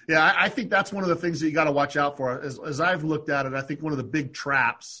 Yeah, I think that's one of the things that you got to watch out for. As I've looked at it, I think one of the big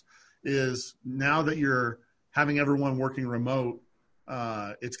traps is now that you're having everyone working remote,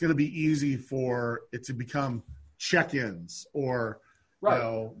 it's going to be easy for it to become check-ins or,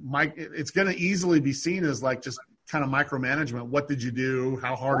 right. It's going to easily be seen as like just kind of micromanagement. What did you do?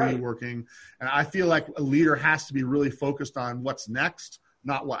 How hard are you working? And I feel like a leader has to be really focused on what's next,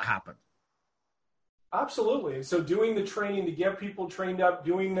 not what happened. Absolutely. And so doing the training to get people trained up,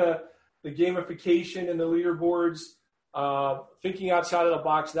 doing the gamification and the leaderboards, thinking outside of the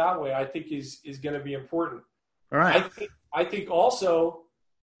box that way, I think is going to be important. All right. I think also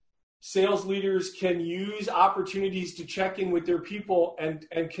sales leaders can use opportunities to check in with their people and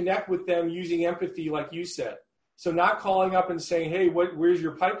connect with them using empathy, like you said. So not calling up and saying, hey, where's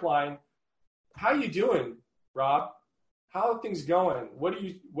your pipeline? How you doing, Rob? How are things going? What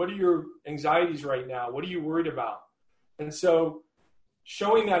are your anxieties right now? What are you worried about? And so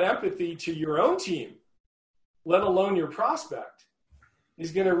showing that empathy to your own team, let alone your prospect,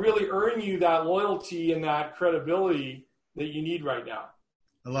 is going to really earn you that loyalty and that credibility that you need right now.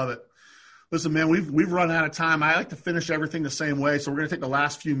 I love it. Listen, man, we've run out of time. I like to finish everything the same way. So we're going to take the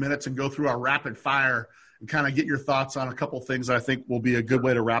last few minutes and go through our rapid fire and kind of get your thoughts on a couple of things that I think will be a good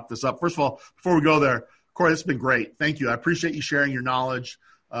way to wrap this up. First of all, before we go there, Corey, this has been great. Thank you. I appreciate you sharing your knowledge.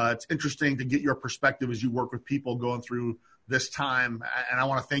 It's interesting to get your perspective as you work with people going through this time. And I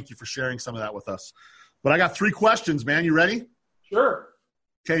want to thank you for sharing some of that with us. But I got 3 questions, man. You ready? Sure.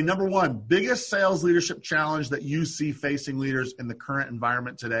 Okay, number 1, biggest sales leadership challenge that you see facing leaders in the current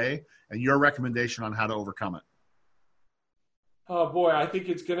environment today, and your recommendation on how to overcome it. Oh, boy, I think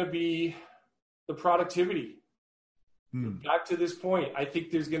it's going to be the productivity. Back to this point, I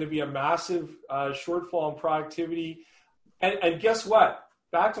think there's going to be a massive shortfall in productivity. And guess what?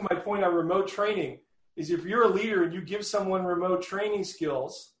 Back to my point on remote training is if you're a leader and you give someone remote training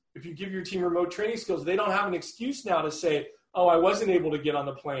skills, if you give your team remote training skills, they don't have an excuse now to say, oh, I wasn't able to get on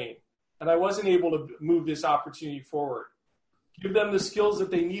the plane and I wasn't able to move this opportunity forward. Give them the skills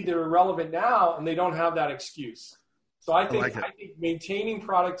that they need that are relevant now, and they don't have that excuse. So I think maintaining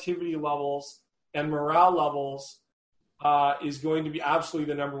productivity levels and morale levels is going to be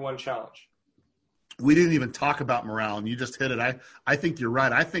absolutely the number 1 challenge. We didn't even talk about morale, and you just hit it. I think you're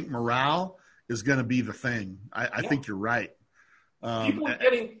right. I think morale is going to be the thing. I think you're right.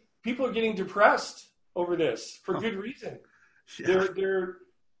 People are getting depressed over this for good reason. Yeah. They're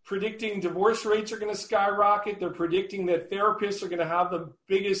predicting divorce rates are going to skyrocket. They're predicting that therapists are going to have the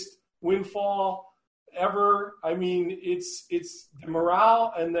biggest windfall ever. I mean, it's the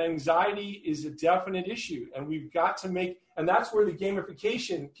morale and the anxiety is a definite issue, and we've got to and that's where the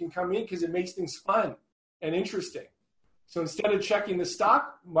gamification can come in because it makes things fun and interesting. So instead of checking the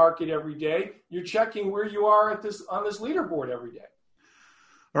stock market every day, you're checking where you are on this leaderboard every day.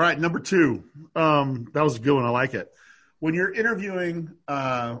 All right, number 2. That was a good one. I like it. When you're interviewing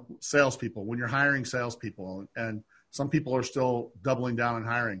salespeople, when you're hiring salespeople, and some people are still doubling down on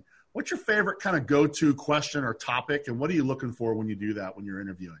hiring, what's your favorite kind of go-to question or topic, and what are you looking for when you do that when you're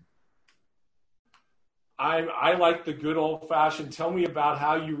interviewing? I like the good old-fashioned, tell me about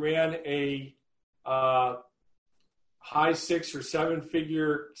how you ran a high 6 or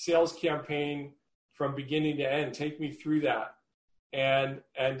 7-figure sales campaign from beginning to end. Take me through that and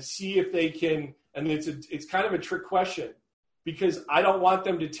see if they can. And it's kind of a trick question because I don't want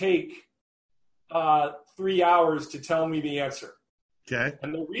them to take 3 hours to tell me the answer. Okay.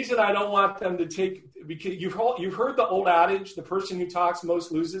 And the reason I don't want them to because you've heard the old adage, the person who talks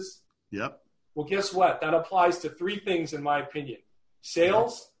most loses. Yep. Well, guess what? That applies to 3 things in my opinion: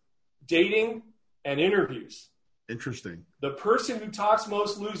 sales, dating, and interviews. Interesting. The person who talks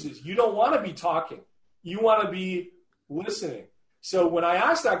most loses. You don't want to be talking. You want to be listening. So when I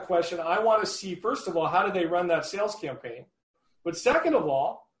ask that question, I want to see, first of all, how do they run that sales campaign? But second of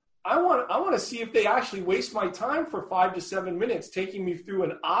all, I want to see if they actually waste my time for 5 to 7 minutes taking me through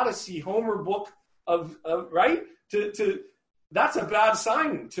an Odyssey, Homer book of right? that's a bad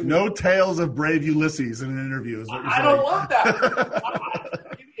sign to me. No tales of brave Ulysses in an interview is what you're saying. I don't want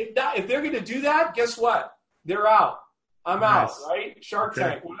that. If they're going to do that, guess what? They're out. I'm out, right? Shark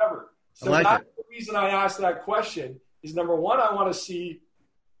Tank, whatever. So that's the reason I asked that question is, number one, I want to see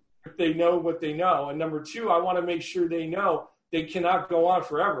if they know what they know. And number two, I want to make sure they know they cannot go on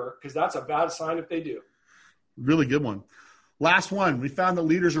forever, because that's a bad sign if they do. Really good one. Last one. We found that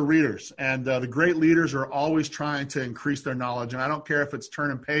leaders are readers, and the great leaders are always trying to increase their knowledge. And I don't care if it's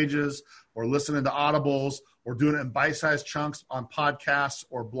turning pages or listening to audibles or doing it in bite-sized chunks on podcasts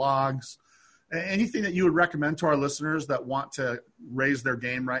or blogs. Anything that you would recommend to our listeners that want to raise their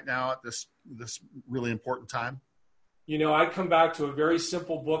game right now at this really important time? You know, I come back to a very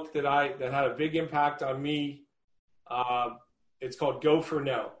simple book that had a big impact on me. It's called Go for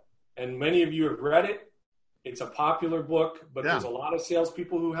No. And many of you have read it. It's a popular book, but there's a lot of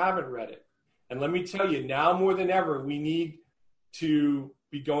salespeople who haven't read it. And let me tell you, now more than ever, we need to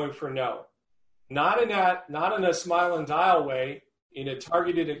be going for no. Not in a smile and dial way, in a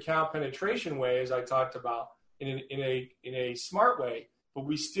targeted account penetration way, as I talked about, in a smart way, but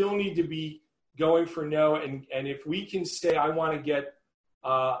we still need to be going for no. And if we can say, I want to get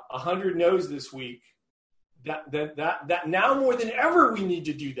 100 no's this week, that now more than ever we need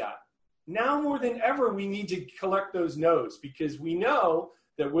to do that. Now more than ever we need to collect those no's, because we know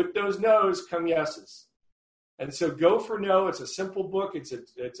that with those no's come yeses. And so Go for No. It's a simple book. It's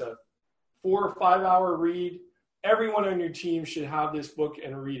a 4 or 5 hour read. Everyone on your team should have this book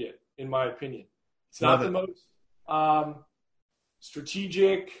and read it, in my opinion. It's not the most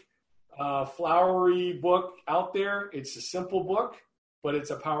strategic, flowery book out there. It's a simple book, but it's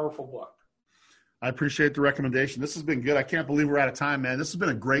a powerful book. I appreciate the recommendation. This has been good. I can't believe we're out of time, man. This has been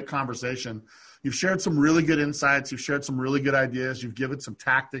a great conversation. You've shared some really good insights. You've shared some really good ideas. You've given some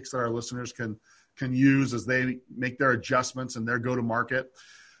tactics that our listeners can use as they make their adjustments and their go-to-market.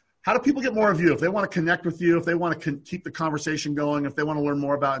 How do people get more of you? If they want to connect with you, if they want to keep the conversation going, if they want to learn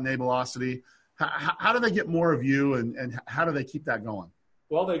more about Enablocity, how do they get more of you, and how do they keep that going?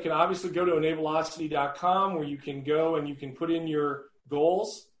 Well, they can obviously go to Enablocity.com, where you can go and you can put in your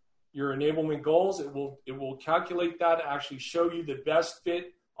goals, your enablement goals. It will calculate that, actually show you the best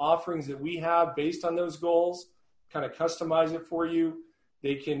fit offerings that we have based on those goals, kind of customize it for you.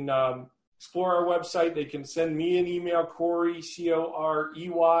 They can explore our website. They can send me an email, Corey,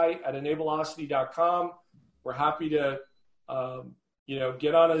 Corey, at Enablocity.com. We're happy to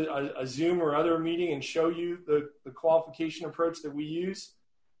get on a Zoom or other meeting and show you the qualification approach that we use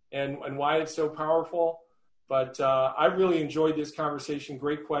and why it's so powerful. But I really enjoyed this conversation.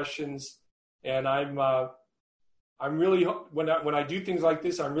 Great questions, and I'm really, when I do things like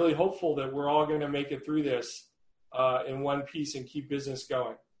this, I'm really hopeful that we're all going to make it through this in one piece and keep business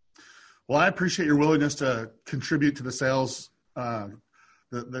going. Well, I appreciate your willingness to contribute to the sales,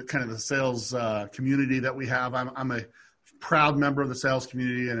 the kind of the sales community that we have. I'm a proud member of the sales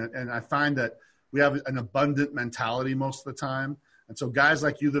community, and I find that we have an abundant mentality most of the time. And so guys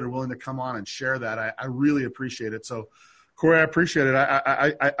like you that are willing to come on and share that, I really appreciate it. So, Corey, I appreciate it.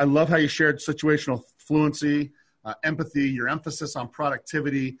 I love how you shared situational fluency, empathy, your emphasis on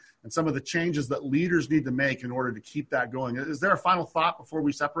productivity, and some of the changes that leaders need to make in order to keep that going. Is there a final thought before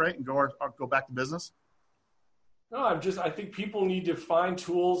we separate and go back to business? No, I think people need to find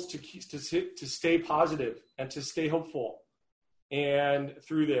tools to stay positive and to stay hopeful, and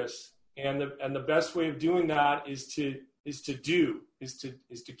through this. And the best way of doing that is to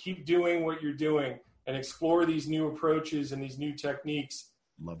keep doing what you're doing and explore these new approaches and these new techniques.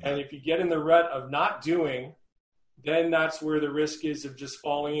 And if you get in the rut of not doing, then that's where the risk is of just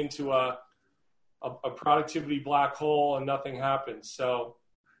falling into a productivity black hole and nothing happens. So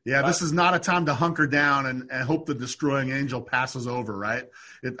yeah, this is not a time to hunker down and hope the destroying angel passes over, right?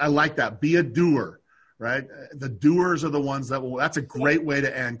 I like that. Be a doer, right? The doers are the ones that's a great way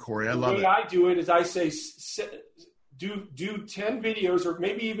to end, Corey. I love it. The way I do it is I say, do 10 videos, or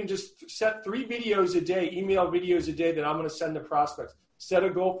maybe even just set 3 videos a day, email videos a day that I'm going to send to prospects. Set a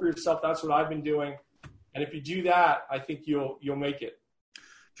goal for yourself. That's what I've been doing. And if you do that, I think you'll make it.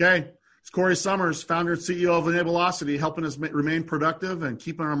 Okay. It's Corey Summers, founder and CEO of Enablocity, helping us remain productive and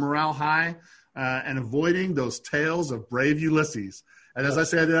keeping our morale high and avoiding those tales of brave Ulysses. And as I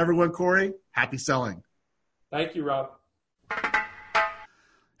say to everyone, Corey, happy selling. Thank you, Rob.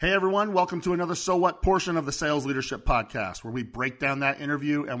 Hey, everyone. Welcome to another So What portion of the Sales Leadership Podcast, where we break down that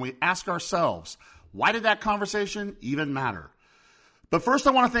interview and we ask ourselves, why did that conversation even matter? But first,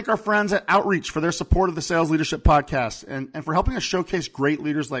 I want to thank our friends at Outreach for their support of the Sales Leadership Podcast and for helping us showcase great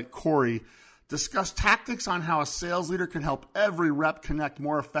leaders like Corey, discuss tactics on how a sales leader can help every rep connect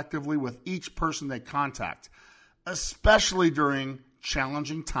more effectively with each person they contact. especially during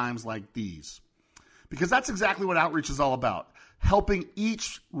challenging times like these. Because that's exactly what outreach is all about, helping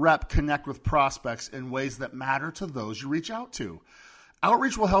each rep connect with prospects in ways that matter to those you reach out to.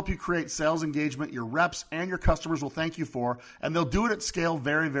 Outreach will help you create sales engagement your reps and your customers will thank you for, and they'll do it at scale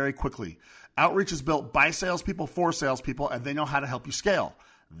very, very quickly. Outreach is built by salespeople for salespeople, and they know how to help you scale.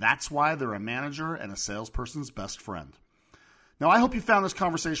 That's why they're a manager and a salesperson's best friend. Now, I hope you found this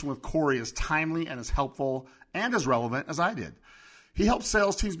conversation with Corey as timely and as helpful and as relevant as I did. He helps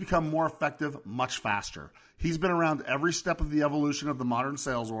sales teams become more effective much faster. He's been around every step of the evolution of the modern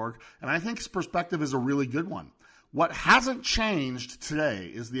sales org, and I think his perspective is a really good one. What hasn't changed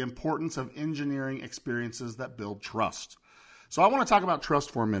today is the importance of engineering experiences that build trust. So I want to talk about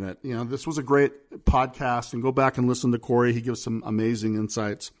trust for a minute. You know, this was a great podcast, and go back and listen to Corey. He gives some amazing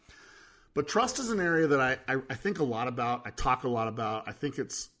insights. But trust is an area that I think a lot about. I talk a lot about. I think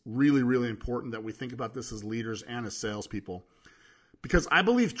it's really, really important that we think about this as leaders and as salespeople. Because I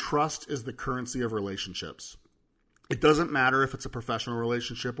believe trust is the currency of relationships. It doesn't matter if it's a professional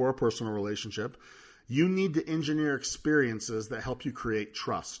relationship or a personal relationship. You need to engineer experiences that help you create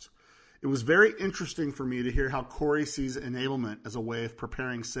trust. It was very interesting for me to hear how Corey sees enablement as a way of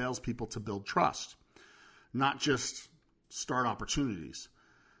preparing salespeople to build trust, not just start opportunities.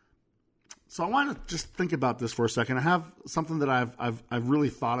 So I want to just think about this for a second. I have something that I've really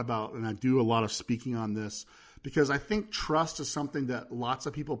thought about, and I do a lot of speaking on this because I think trust is something that lots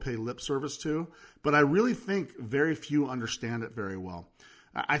of people pay lip service to, but I really think very few understand it very well.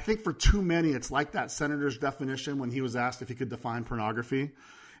 I think for too many, it's like that senator's definition when he was asked if he could define pornography.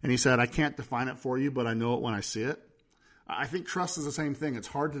 And he said, I can't define it for you, but I know it when I see it. I think trust is the same thing. It's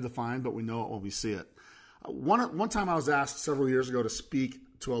hard to define, but we know it when we see it. One time I was asked several years ago to speak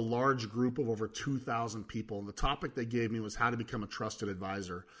to a large group of over 2,000 people. And the topic they gave me was how to become a trusted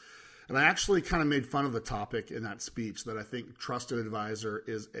advisor. And I actually kind of made fun of the topic in that speech, that I think trusted advisor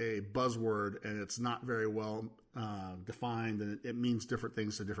is a buzzword and it's not very well defined, and it means different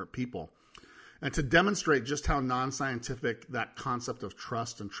things to different people. And to demonstrate just how non-scientific that concept of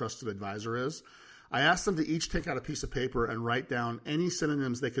trust and trusted advisor is, I asked them to each take out a piece of paper and write down any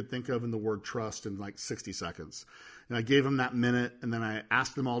synonyms they could think of in the word trust in like 60 seconds. And I gave them that minute, and then I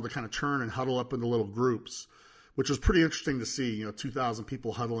asked them all to kind of turn and huddle up into little groups, which was pretty interesting to see, 2,000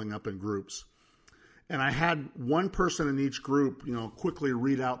 people huddling up in groups. And I had one person in each group, quickly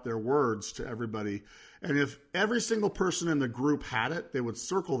read out their words to everybody. And if every single person in the group had it, they would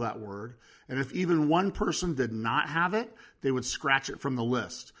circle that word. And if even one person did not have it, they would scratch it from the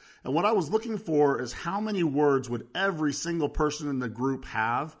list. And what I was looking for is how many words would every single person in the group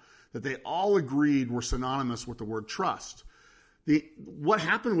have that they all agreed were synonymous with the word trust. What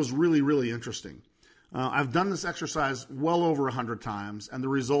happened was really, really interesting. I've done this exercise well over 100 times, and the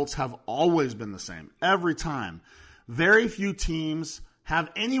results have always been the same. Every time. Very few teams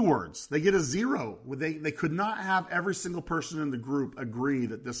have any words. They get a 0. They could not have every single person in the group agree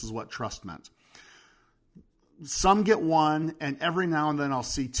that this is what trust meant. Some get 1, and every now and then I'll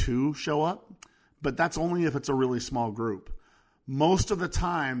see 2 show up, but that's only if it's a really small group. Most of the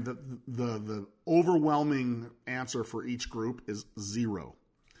time, the overwhelming answer for each group is 0.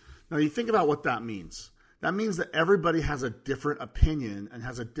 Now, you think about what that means. That means that everybody has a different opinion and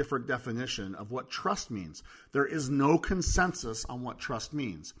has a different definition of what trust means. There is no consensus on what trust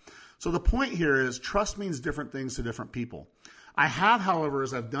means. So the point here is trust means different things to different people. I have, however,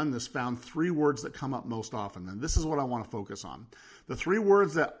 as I've done this, found 3 words that come up most often, and this is what I want to focus on. The 3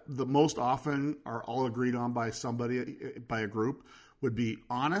 words that the most often are all agreed on by somebody, by a group, would be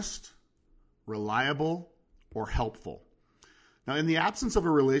honest, reliable, or helpful. Now, in the absence of a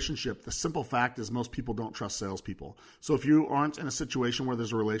relationship, the simple fact is most people don't trust salespeople. So if you aren't in a situation where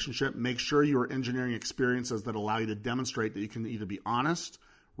there's a relationship, make sure you are engineering experiences that allow you to demonstrate that you can either be honest,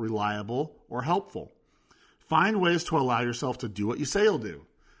 reliable, or helpful. Find ways to allow yourself to do what you say you'll do.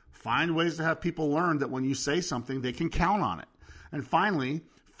 Find ways to have people learn that when you say something, they can count on it. And finally,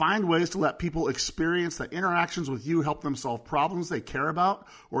 find ways to let people experience that interactions with you help them solve problems they care about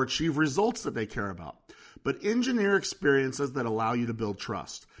or achieve results that they care about. But engineer experiences that allow you to build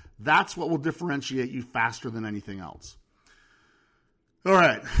trust. That's what will differentiate you faster than anything else. All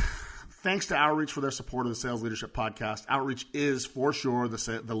right. Thanks to Outreach for their support of the Sales Leadership Podcast. Outreach is, for sure,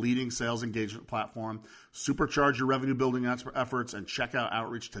 the leading sales engagement platform. Supercharge your revenue building efforts and check out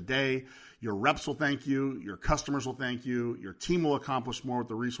Outreach today. Your reps will thank you. Your customers will thank you. Your team will accomplish more with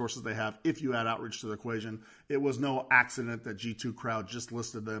the resources they have if you add Outreach to the equation. It was no accident that G2 Crowd just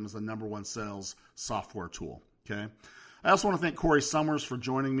listed them as the #1 sales software tool. Okay. I also want to thank Corey Summers for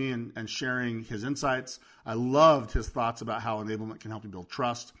joining me and sharing his insights. I loved his thoughts about how enablement can help you build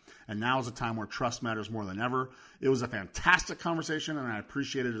trust. And now is a time where trust matters more than ever. It was a fantastic conversation, and I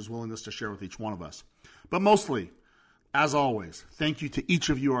appreciated his willingness to share with each one of us. But mostly, as always, thank you to each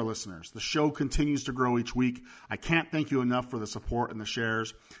of you, our listeners. The show continues to grow each week. I can't thank you enough for the support and the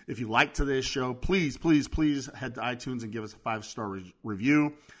shares. If you like today's show, please, please, please head to iTunes and give us a 5-star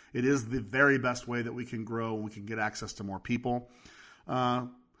review. It is the very best way that we can grow and we can get access to more people.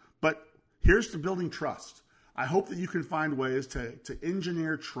 But here's to building trust. I hope that you can find ways to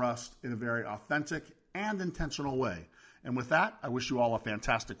engineer trust in a very authentic and intentional way. And with that, I wish you all a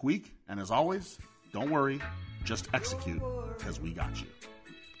fantastic week. And as always, don't worry, just execute, because we got you.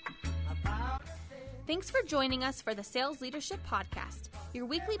 Thanks for joining us for the Sales Leadership Podcast, your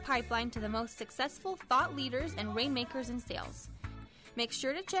weekly pipeline to the most successful thought leaders and rainmakers in sales. Make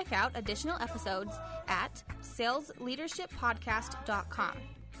sure to check out additional episodes at salesleadershippodcast.com.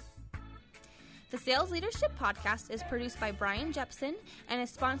 The Sales Leadership Podcast is produced by Brian Jepson and is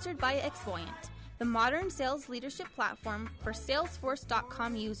sponsored by Xvoyant, the modern sales leadership platform for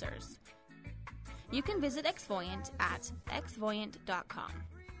Salesforce.com users. You can visit Xvoyant at xvoyant.com.